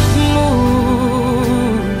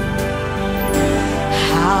move?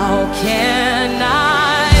 How can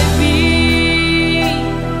I be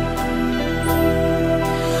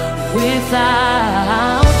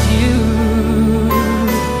without you?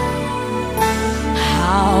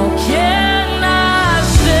 How can I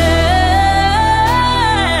stand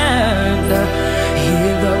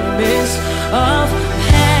in the midst of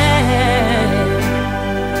pain?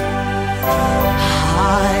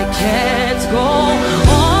 I can't go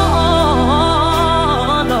on,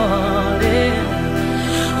 Lord,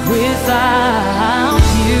 without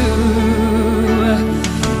you.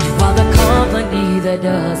 You are the company that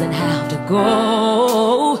doesn't have to go.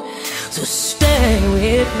 So stay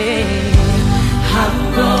with me. I'm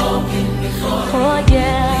broken before. Oh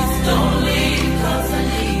yeah. Please don't leave, 'cause I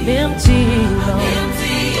need you. Empty, Lord.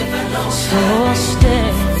 Empty if I don't. So stay.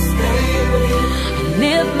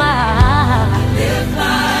 Lift my heart.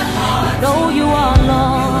 I know you are,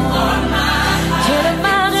 Lord. Can't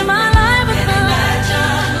imagine my life without you.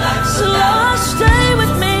 So Lord, stay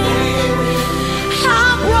with me.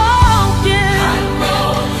 I'm broken.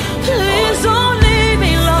 Please don't leave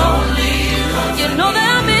me, Lord. You know that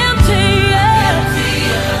I'm empty.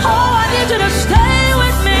 Yeah. Oh, I need you to stay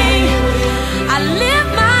with me. I lift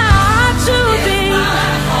my heart to thee.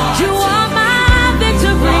 You are my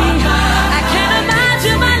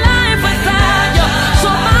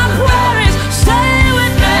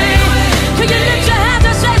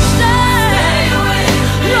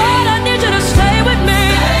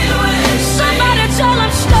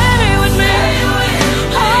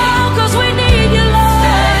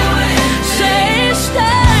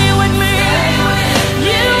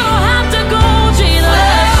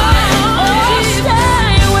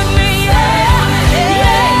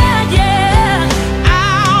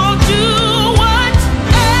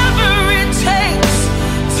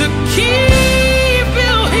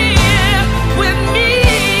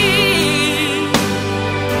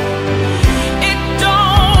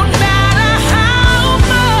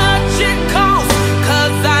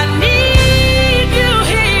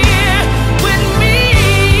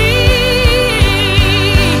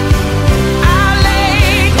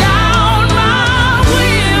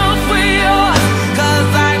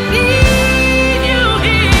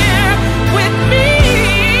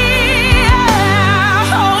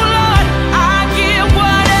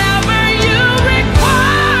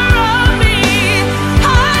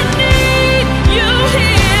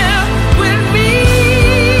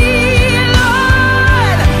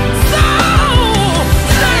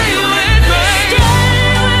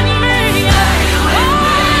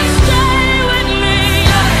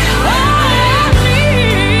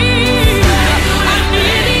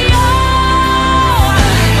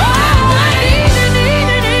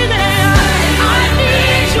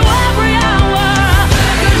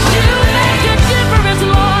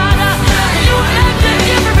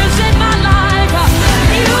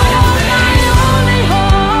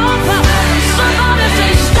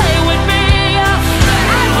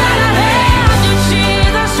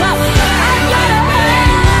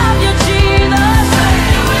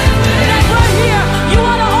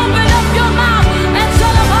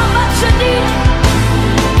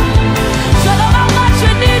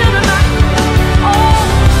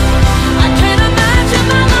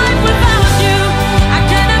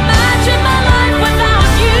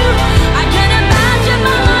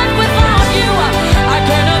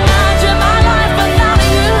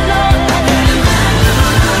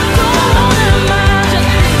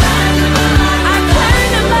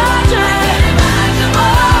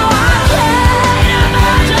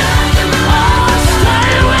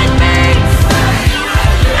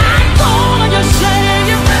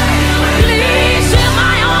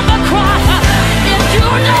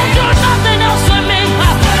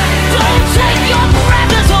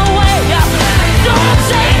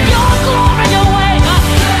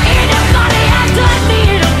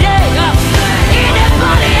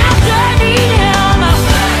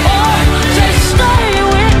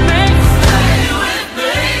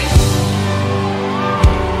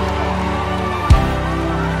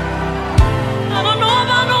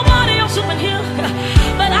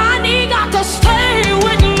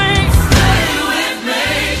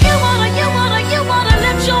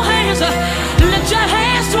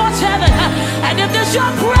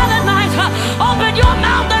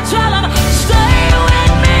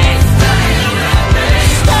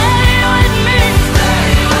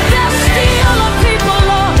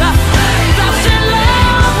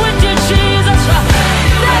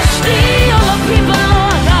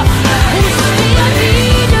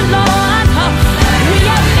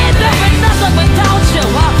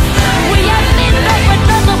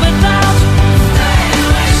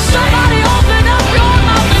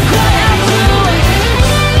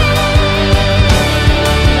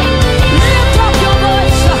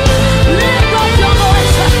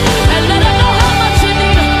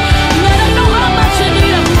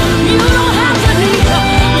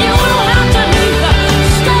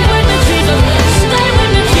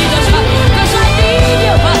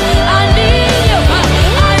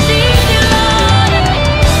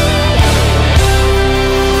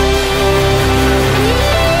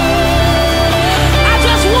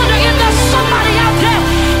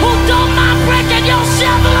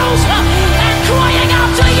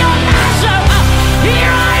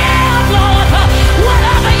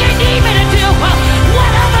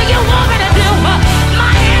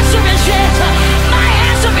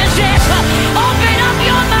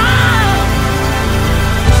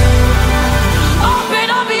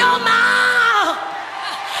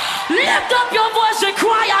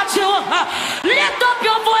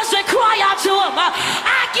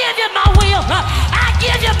I give you my will. I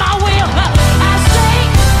give you my will. I say,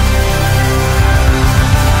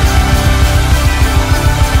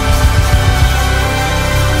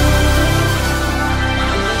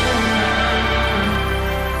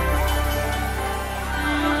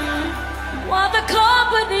 want the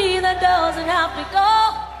company that doesn't have to go.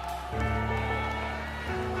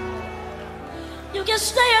 You can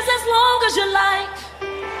stay as long as you like.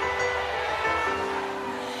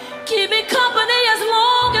 Keep me company as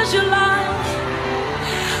long as you like.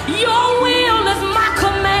 Your will is my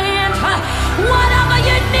command. Whatever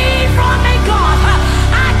you need from me, God,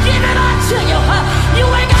 I give it unto you. You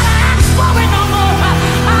ain't gotta ask for it no more.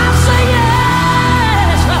 I'll say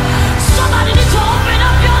yes. Somebody needs to open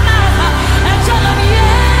up your mouth and tell them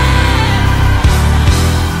yes.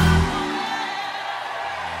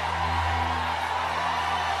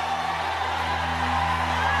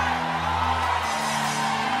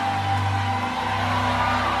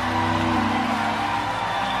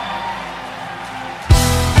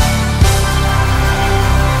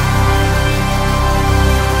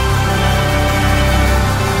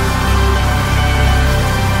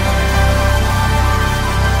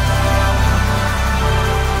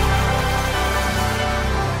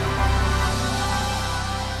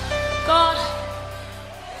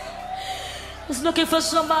 Looking for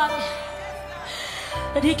somebody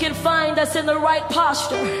that he can find that's in the right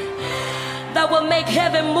posture that will make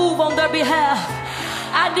heaven move on their behalf.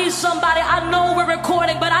 I need somebody. I know we're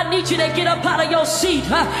recording, but I need you to get up out of your seat.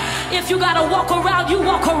 If you gotta walk around, you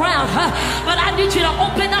walk around. But I need you to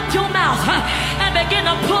open up your mouth and begin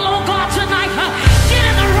to pull on God tonight. Get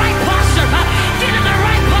in the right posture. Get in the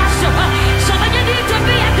right posture. Some of you need to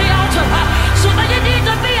be at the altar. Some of you need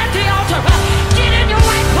to be at the altar. Get in your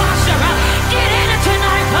right posture. Get in it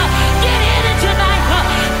tonight. Get in it tonight.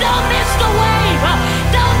 Don't miss the wave.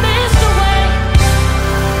 Don't miss the wave.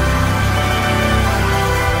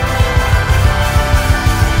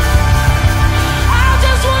 I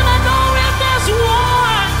just want to know if there's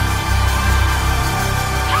one.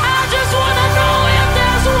 I just want to know if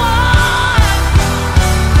there's one.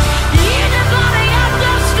 Anybody out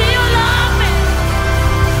there still love me?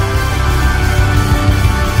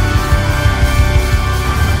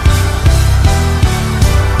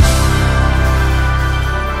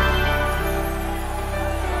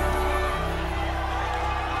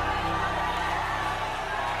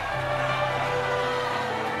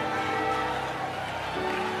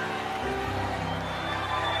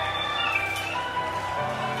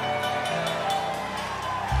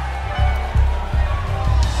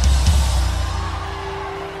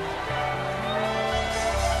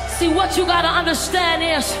 See, what you got to understand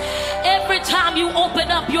is every time you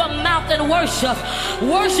open up your mouth and worship,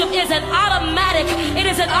 worship is an automatic, it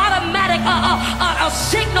is an automatic a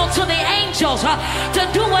signal to the angels to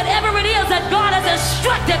do whatever it is that God has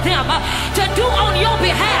instructed them to do on your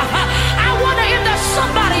behalf. I wonder if there's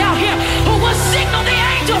somebody out here who will signal the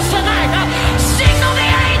angels tonight. Signal the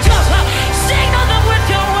angels. Signal them with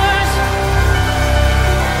your words.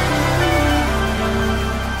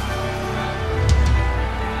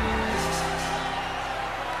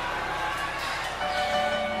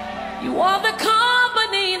 You are the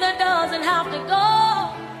company that doesn't have to go.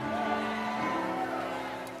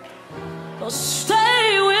 So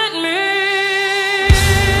stay with me.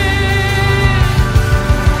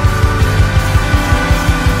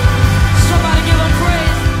 Somebody give him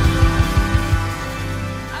praise.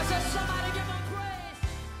 I said somebody give him praise.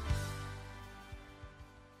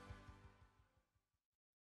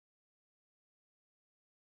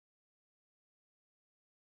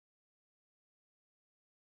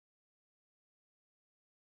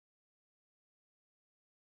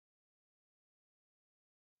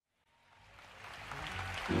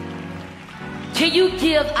 Can you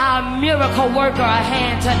give our miracle worker a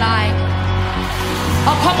hand tonight?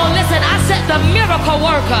 Oh, come on, listen. I said the miracle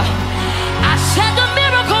worker. I said the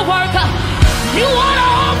miracle worker. You want to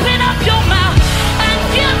open up your mouth and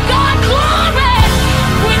give God glory.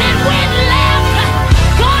 When it went left,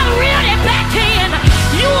 God reeled it back in.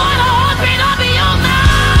 You want to open up your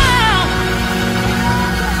mouth.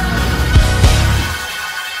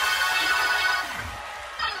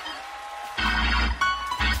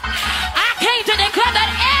 I came to declare that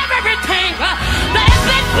everything that has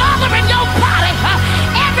been bothering your body,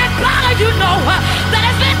 everybody you know that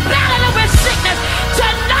has been battling with sickness,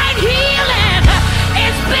 tonight healing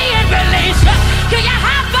is being released.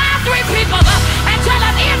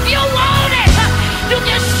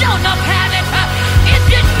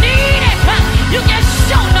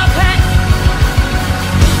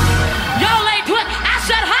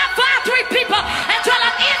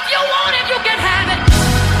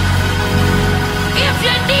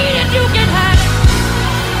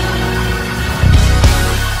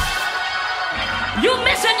 You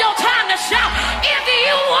missing your time to shout. If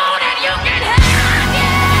you want it, you can have it.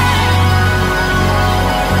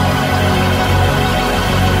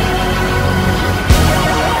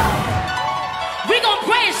 We gonna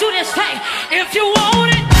praise through this thing. If you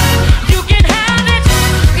want it, you can have it.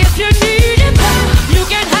 If you need it, you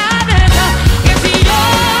can have it. It's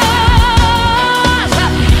yours.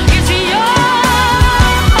 It's yours.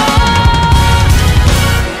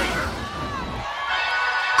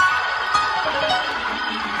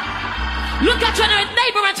 Look at your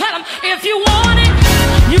neighbor and tell him, if you want it,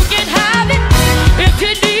 you can have it. If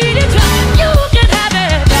you need it, you can have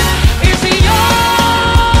it. It's yours.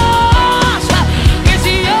 It's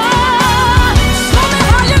yours. Show me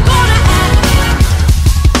how you're gonna have it.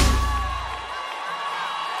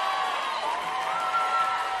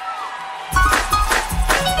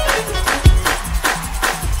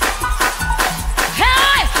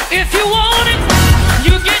 Hey, if you want it,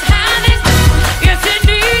 you can have it. If you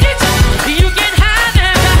need it, you can have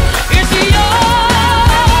it. It's yours.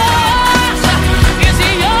 It's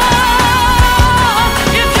yours.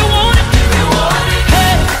 If you want it,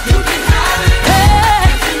 hey, you can have it. Hey,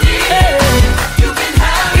 hey, you can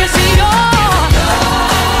have it. It's yours.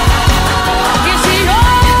 It's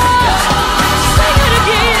yours. Sing it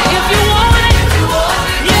again. If you want it,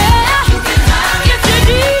 yeah. If you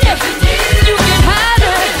need it, you can have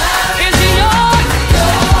it. It's yours.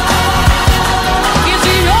 It's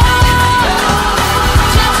yours.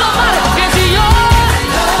 Tell somebody, it's yours.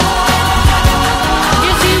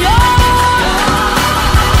 It's yours.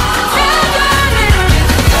 Tell your neighbor,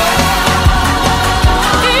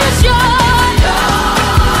 it's yours.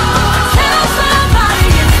 Tell somebody,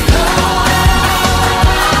 it's yours.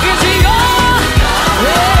 It's yours.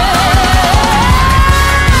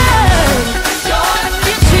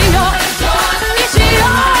 It's yours. It's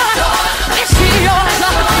yours. It's yours.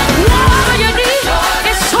 Whatever you need,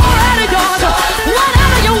 it's already yours.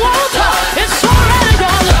 Whatever you want, it's already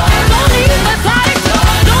yours. Don't even doubt it.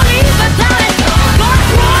 Don't even doubt it. God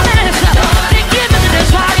promised to give you the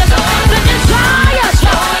desires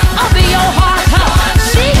of your heart.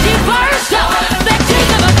 Seek ye first the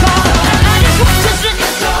kingdom of God and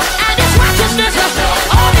His righteousness,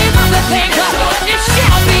 all these other things, it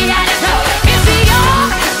shall be added. It's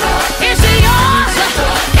yours. It's yours.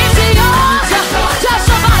 It's yours. Tell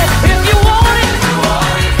somebody, if you want it,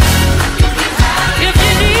 if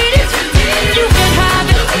you need it, you can have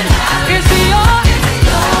it. It's yours.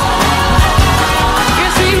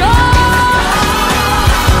 It's yours.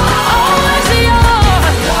 Oh, it's yours.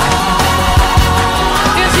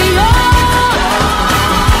 It's yours.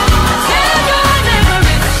 Tell your neighbor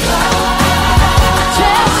it's yours.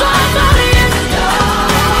 Tell somebody it's yours.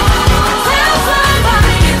 Tell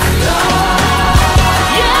somebody it's yours.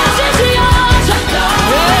 Yes, it's yours.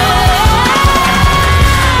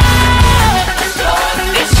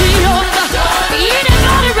 It's yours.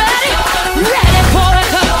 Anybody ready? Ready for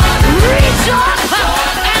it? Reach up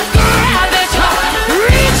and grab it.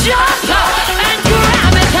 Reach up and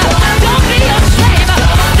grab it. Don't be ashamed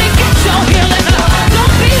to get your healing.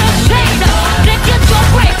 Don't be ashamed to get your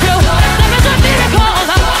breakthrough. There is a miracle.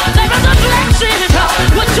 There is a blessing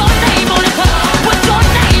with your name on it. With your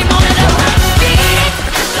name on it. Get it.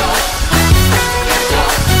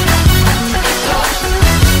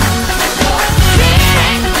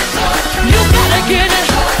 You gotta get it.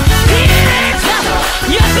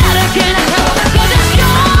 You gotta get it. 'Cause it's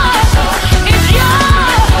yours. It's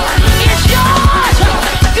yours. It's yours.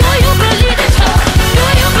 Do you believe it? Do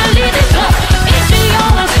you believe it? It's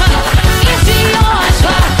yours. It's yours.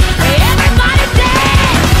 Everybody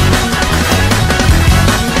dance.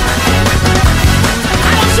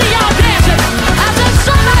 I don't see y'all dancing. I said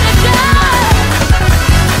somebody dance.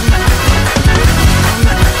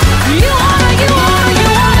 You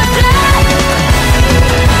wanna dance.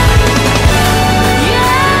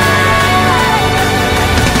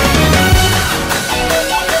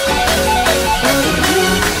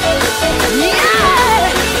 Yeah,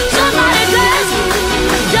 somebody dance,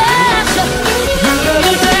 dance,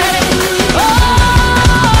 dance. Oh,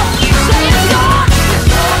 say it's yours,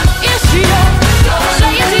 it's yours.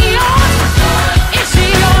 Say it's yours, it's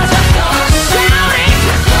yours. Shout it,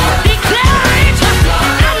 declare it.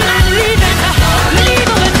 I'm not leaving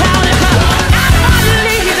without it. I'm not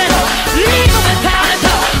leaving without it.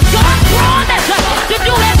 God promised to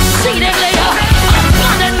do exceedingly,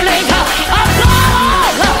 abundantly, above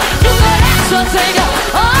all you could ask or think.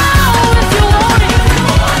 Oh, if you want it,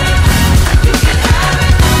 you can have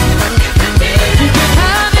it. You can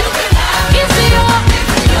have it. It's yours.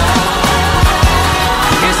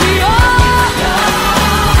 It's yours.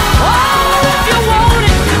 Oh, if you want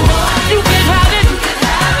it, you can have it.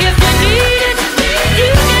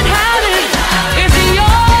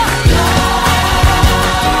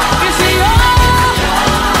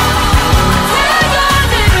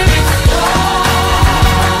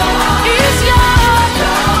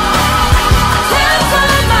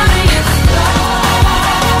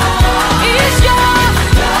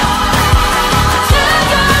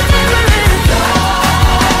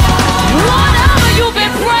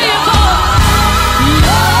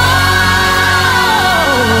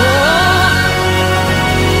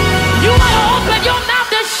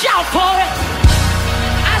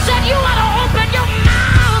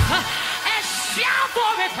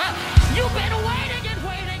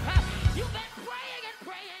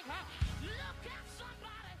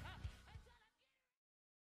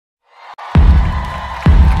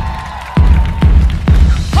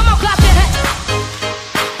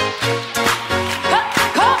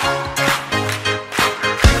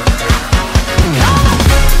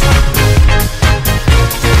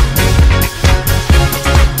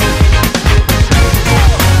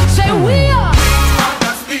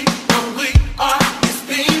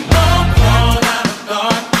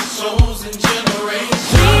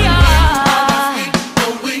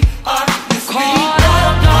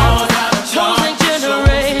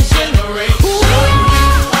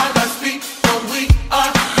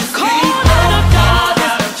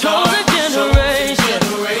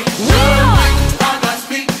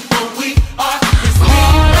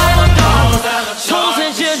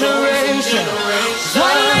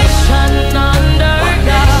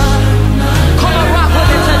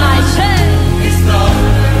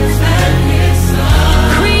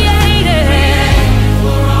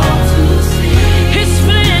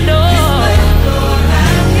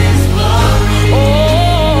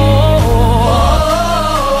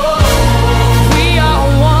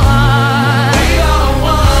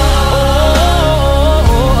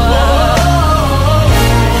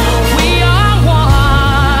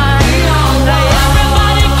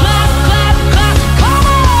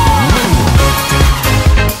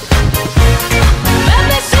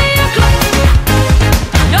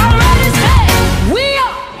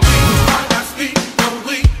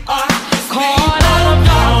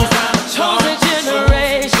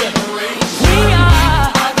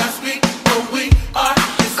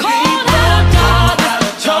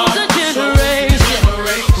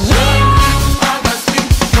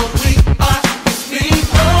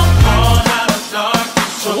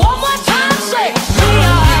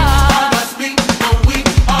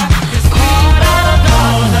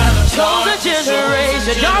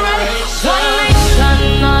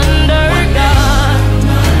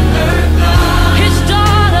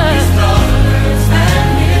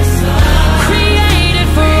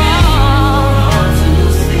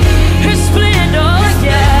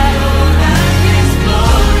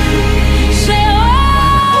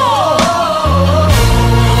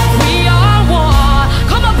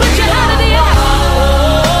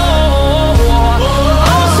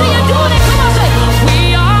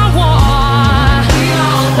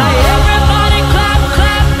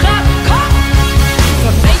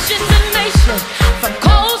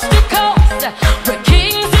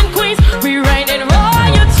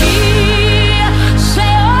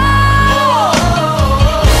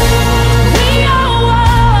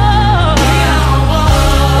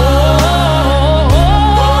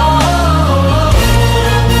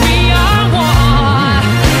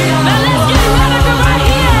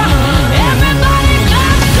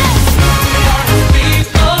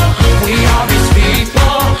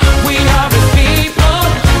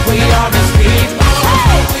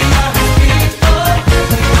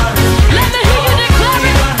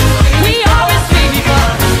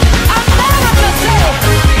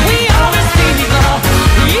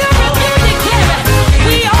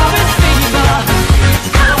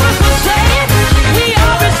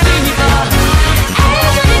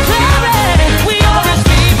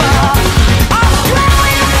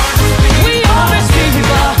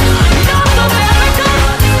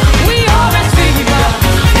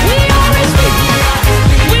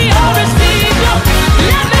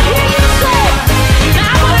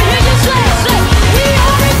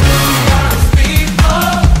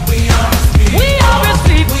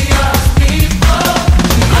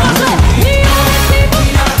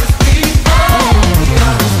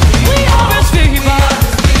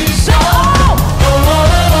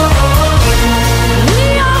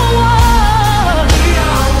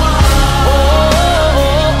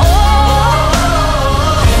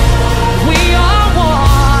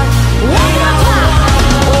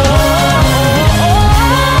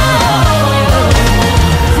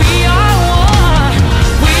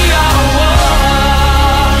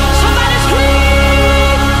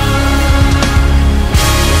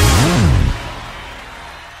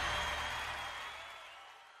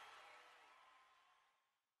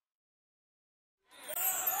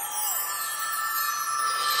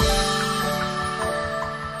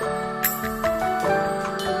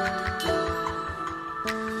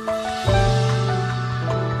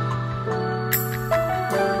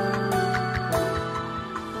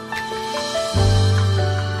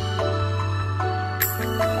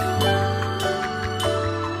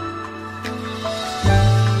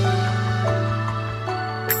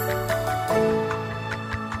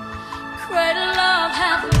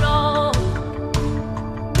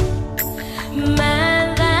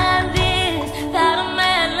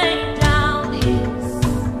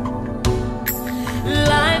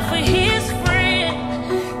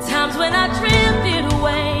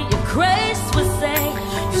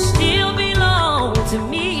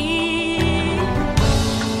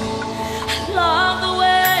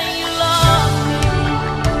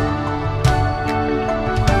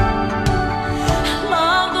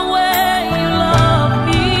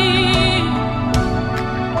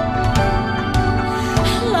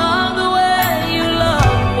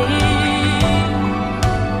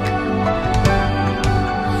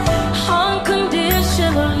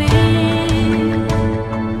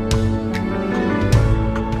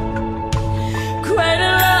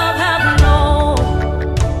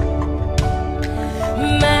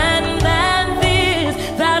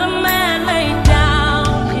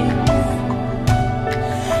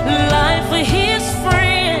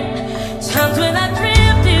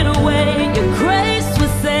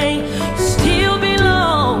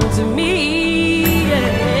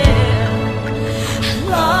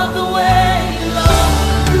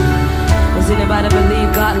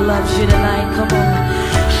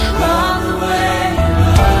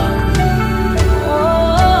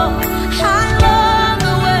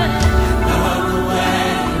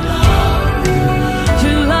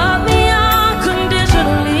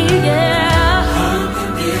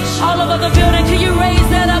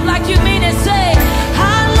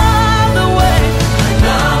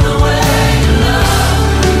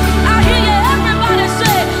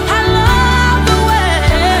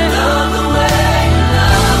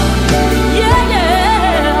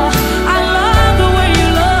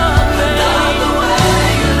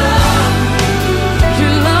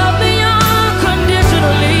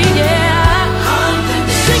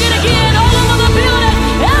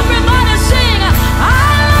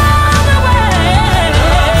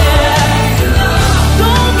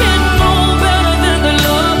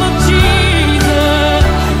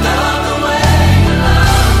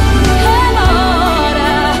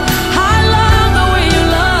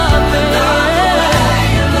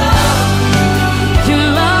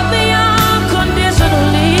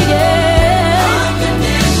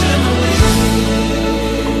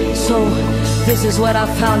 This is what I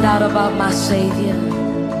found out about my Savior.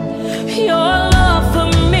 Your love for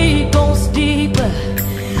me goes deeper,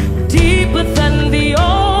 deeper than the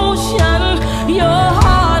ocean. Your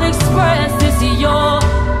heart expresses your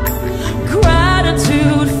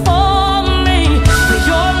gratitude for me. For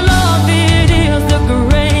your love, it is the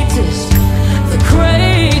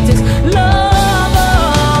greatest love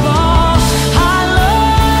of all. I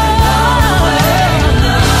love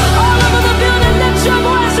all over the building. Let your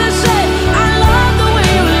voices say, I love the way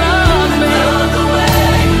you love me.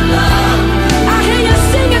 I hear you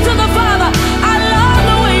singing to the Father. I love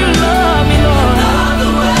the way you love me, Lord.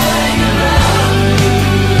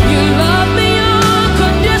 You love me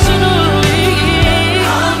unconditionally.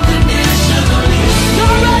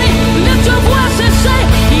 Y'all ready? Lift your voice and say,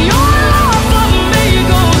 your love for me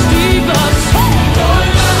goes deeper.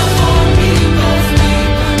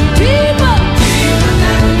 Deeper.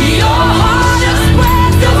 Your heart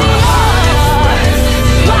expresses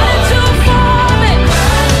gratitude for me.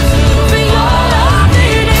 For your love,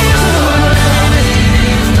 it is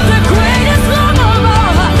the greatest love of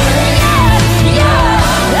all.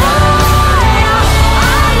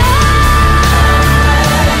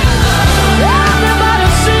 Everybody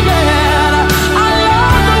sing it. I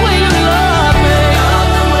love the way you love me.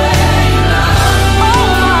 Oh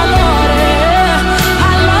my Lord, yeah.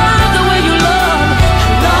 I love the way you love me.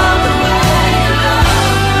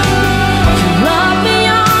 You love me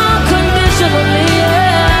unconditionally,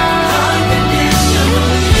 yeah.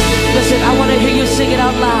 Listen, I want to hear you sing it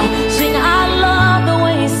out loud. Sing, I love the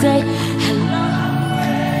way you say.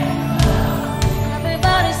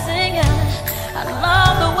 Everybody sing it. I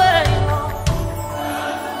love the way.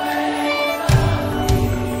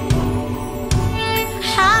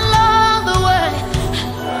 I love the way.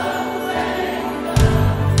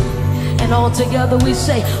 And all together we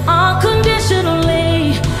say,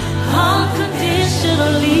 unconditionally,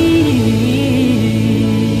 unconditionally.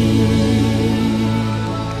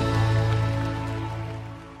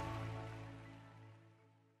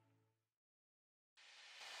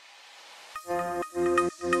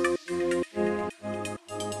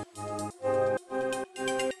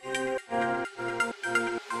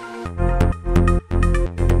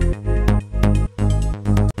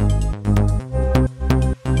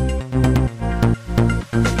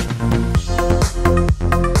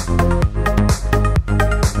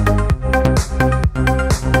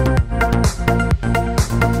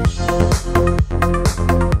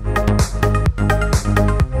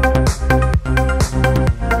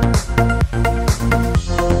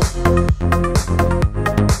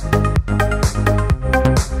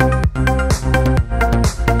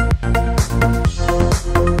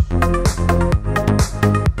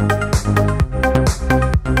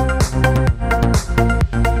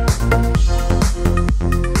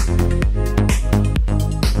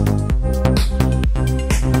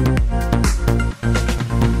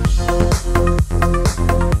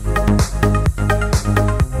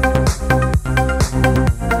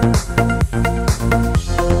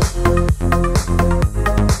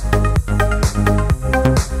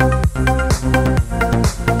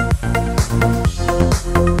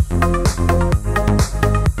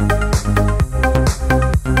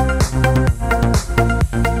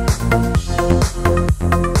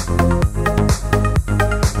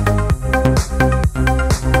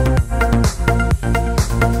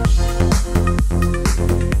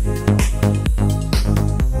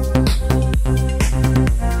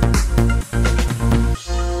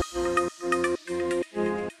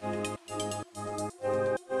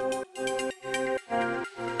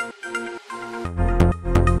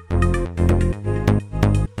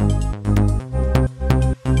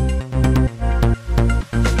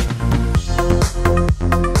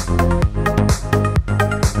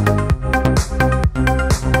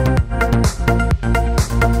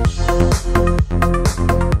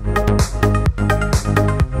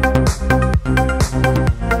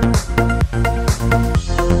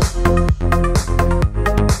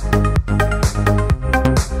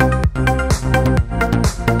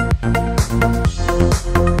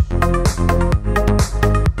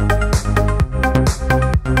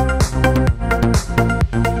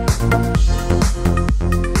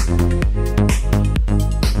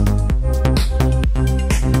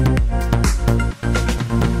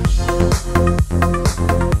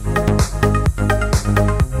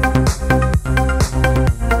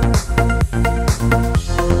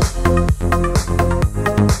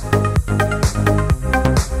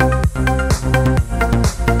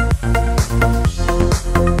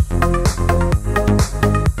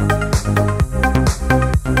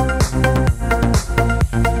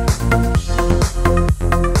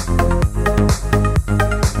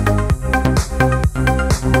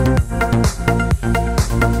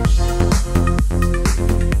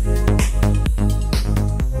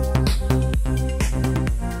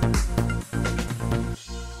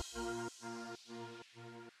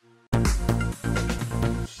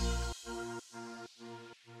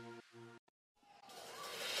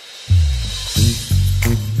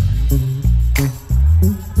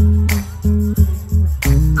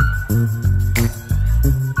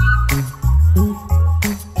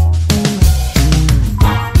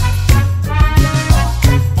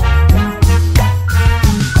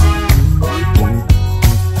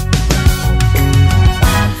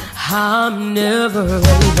 I'm never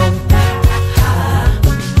alone.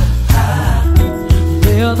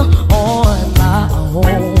 Never on my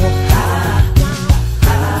own.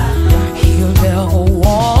 He'll never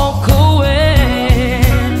walk away.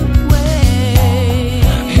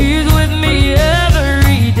 He's with me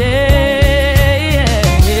every day.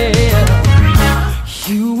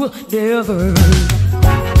 You will never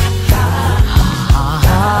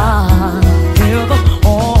never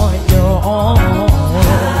on your own.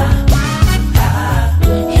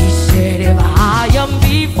 He said if I am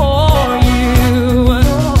before you,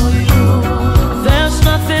 there's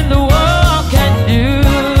nothing the world can do.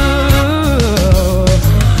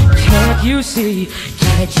 Can't you see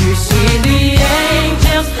the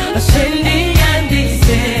angels ascending and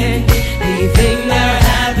descending, leaving their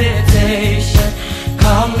habitation,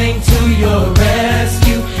 coming to your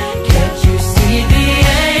rescue? Can't you see the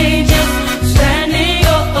angels standing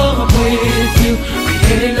up with you,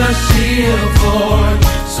 creating a shield for you,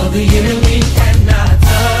 so the enemy cannot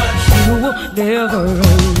touch you? Will never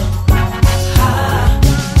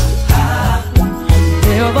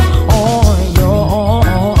never on your own.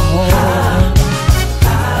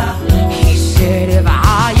 He said if I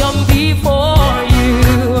am before you,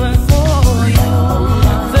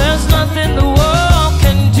 there's nothing the world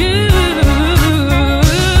can do.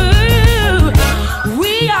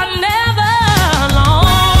 We are never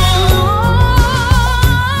alone.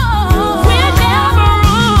 We're never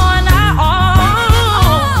on our own.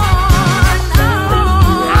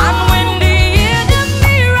 And when the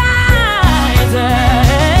enemy rises,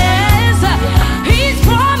 he's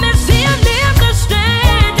promised he'll lift the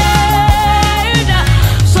standard.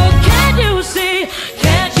 So can't you see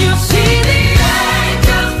the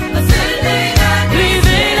angels ascending and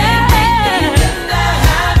descending,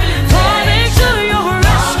 coming to your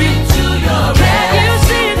rescue? Can't you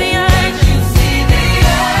see the angels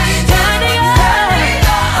standing up,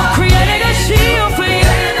 creating a shield for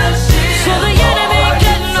you, so the enemy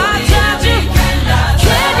cannot touch you?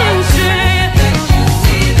 Can you see it?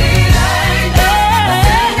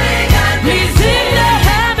 He's in the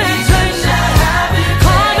habitation,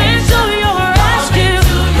 coming to your rescue.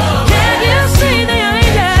 Can you see the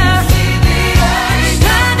angels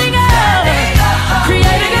standing up,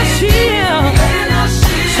 creating a shield,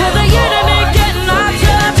 so the enemy cannot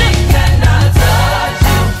touch it?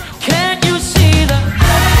 Can't you see the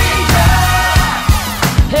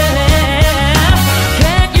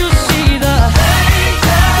Can't you see the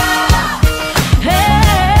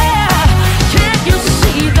Can't you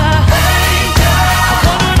see the I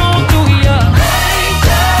wanna know, do you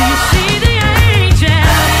see the angel?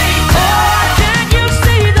 Oh, can't you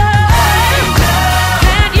see the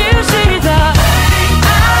Can't you see the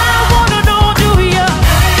I wanna know, do you?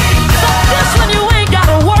 But this one you ain't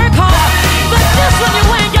gotta work hard. But this one you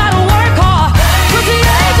ain't gotta work hard. 'Cause the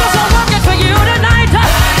angels are working for you tonight.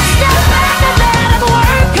 Step back and let them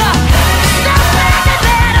work. Step back and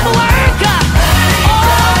let them work.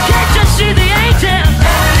 Oh, can't you see the angels?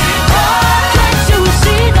 Oh, can't you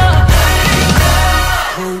see the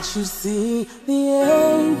Can't you see the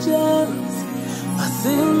angels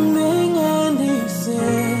ascending and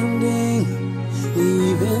descending,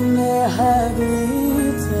 leaving their habitation,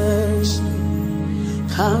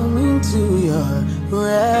 coming to your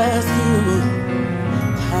rescue?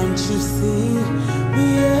 Can't you see the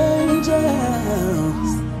angels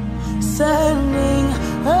standing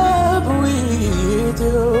up with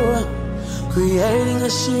you, creating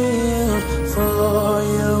a shield for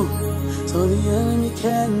you, so the enemy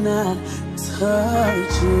cannot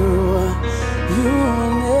touch you? You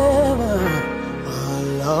are never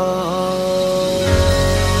alone.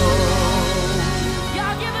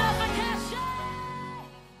 Y'all give it up for Kesha.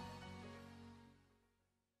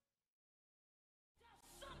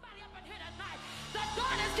 Somebody up in here tonight, that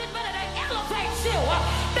God is getting ready to elevate you.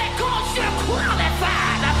 That calls you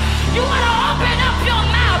qualified. You want to open up your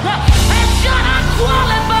mouth and shout, I'm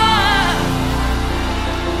qualified.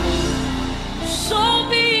 So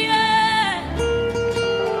be it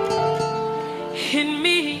in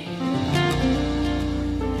me.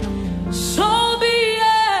 So be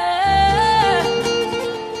it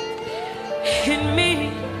in me.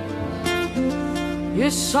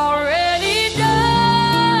 It's already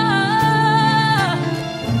done.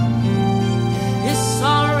 It's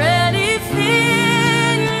already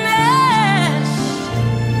finished.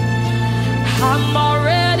 I'm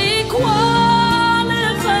already qualified.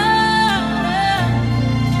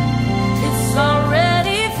 It's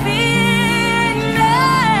already finished.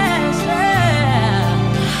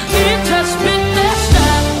 It has been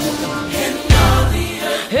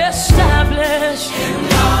established.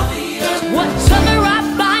 Whatever I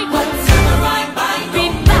bind,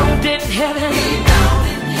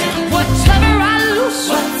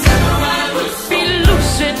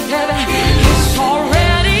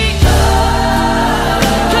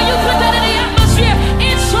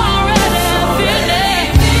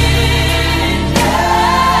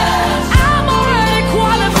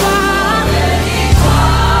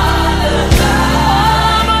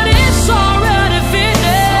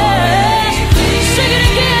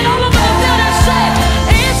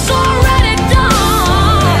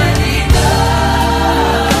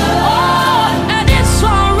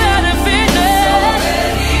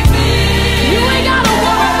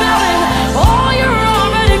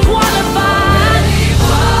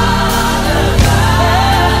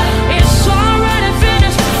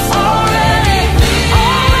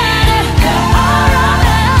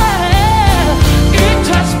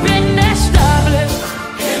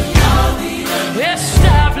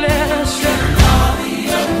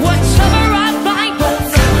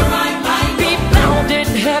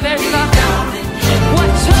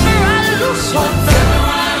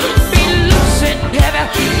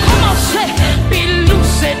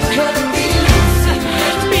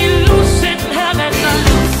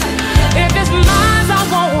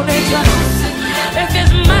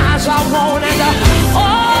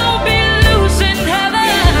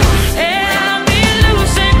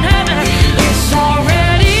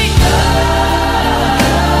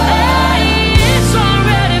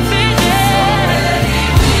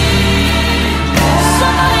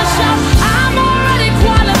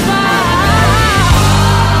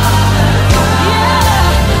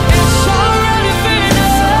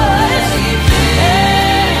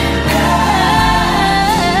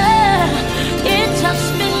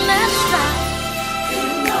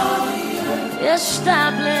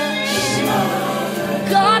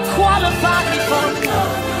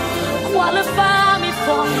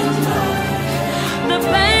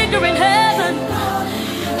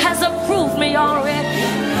 approved me already.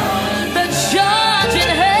 The judge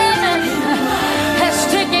in heaven has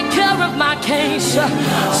taken care of my case.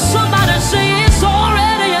 Somebody say it's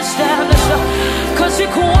already established, cause he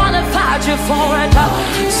qualified you for it.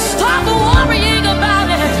 Stop worrying about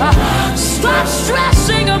it. Stop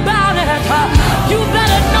stressing about it. You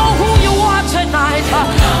better know who you are tonight.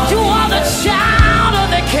 You are the child of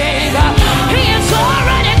the King. He is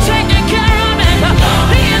already taking care of it.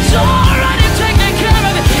 He is already taking care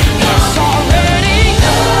of it. It's already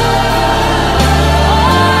done.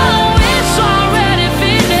 Oh, it's already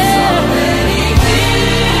finished.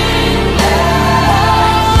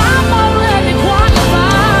 Oh, I'm already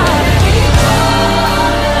qualified.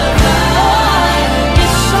 Oh,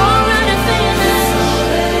 it's already finished.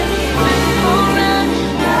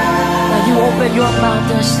 Now you open your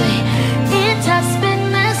mouth and say, it has been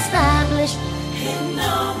established.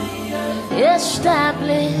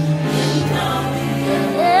 Established.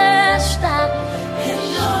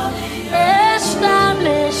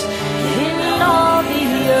 Established in all the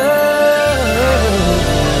earth.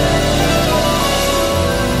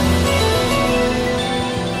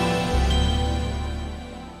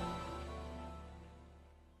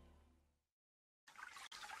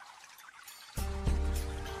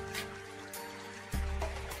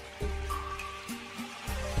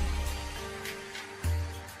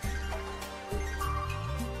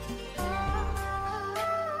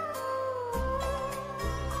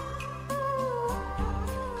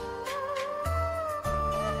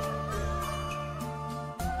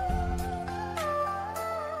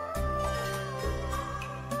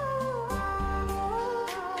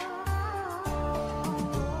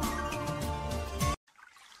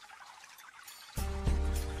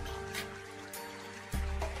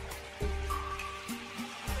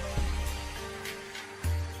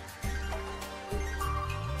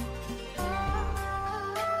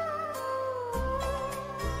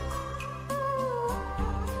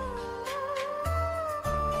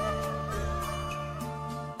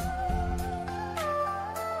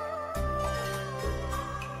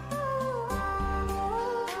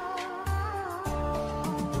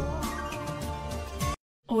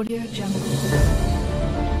 Audio Jungle.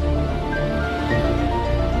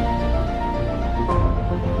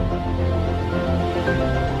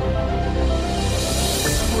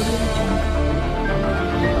 Audio Jungle.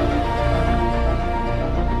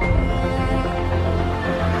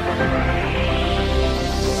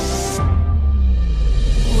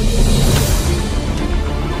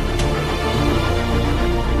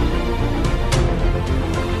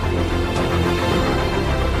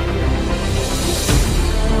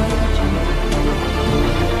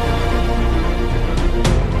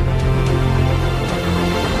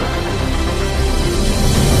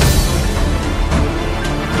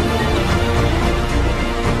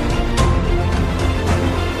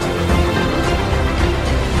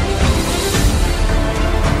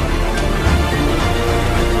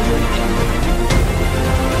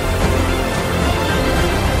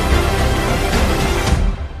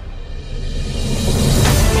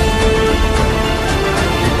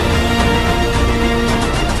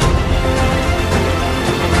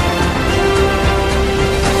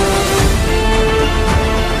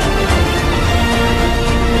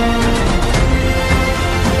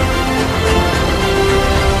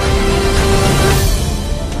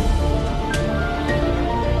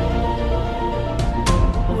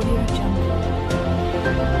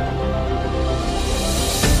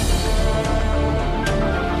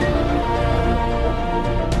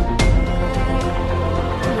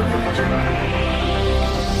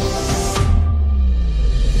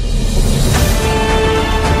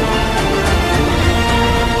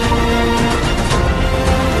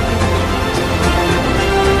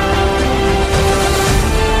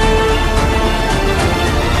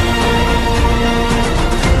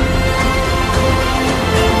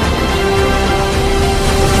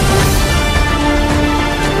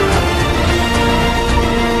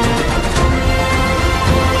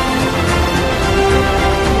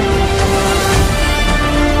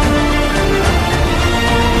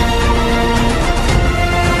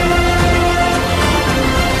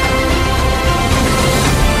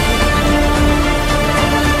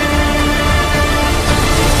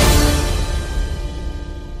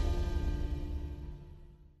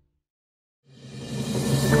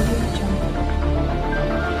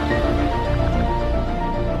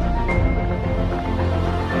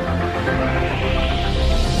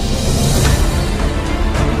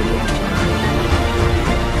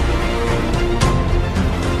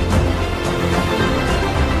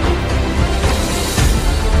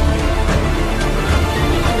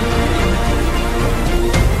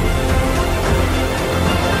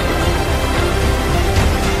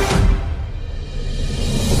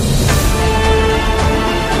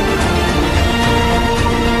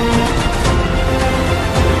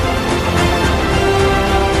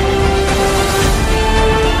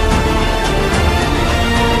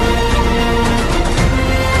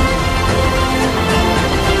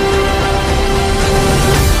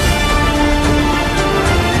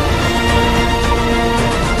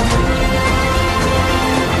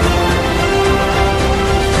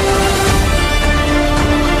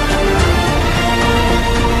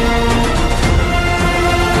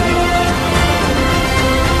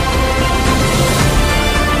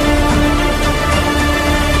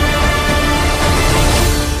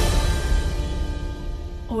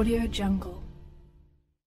 jungle.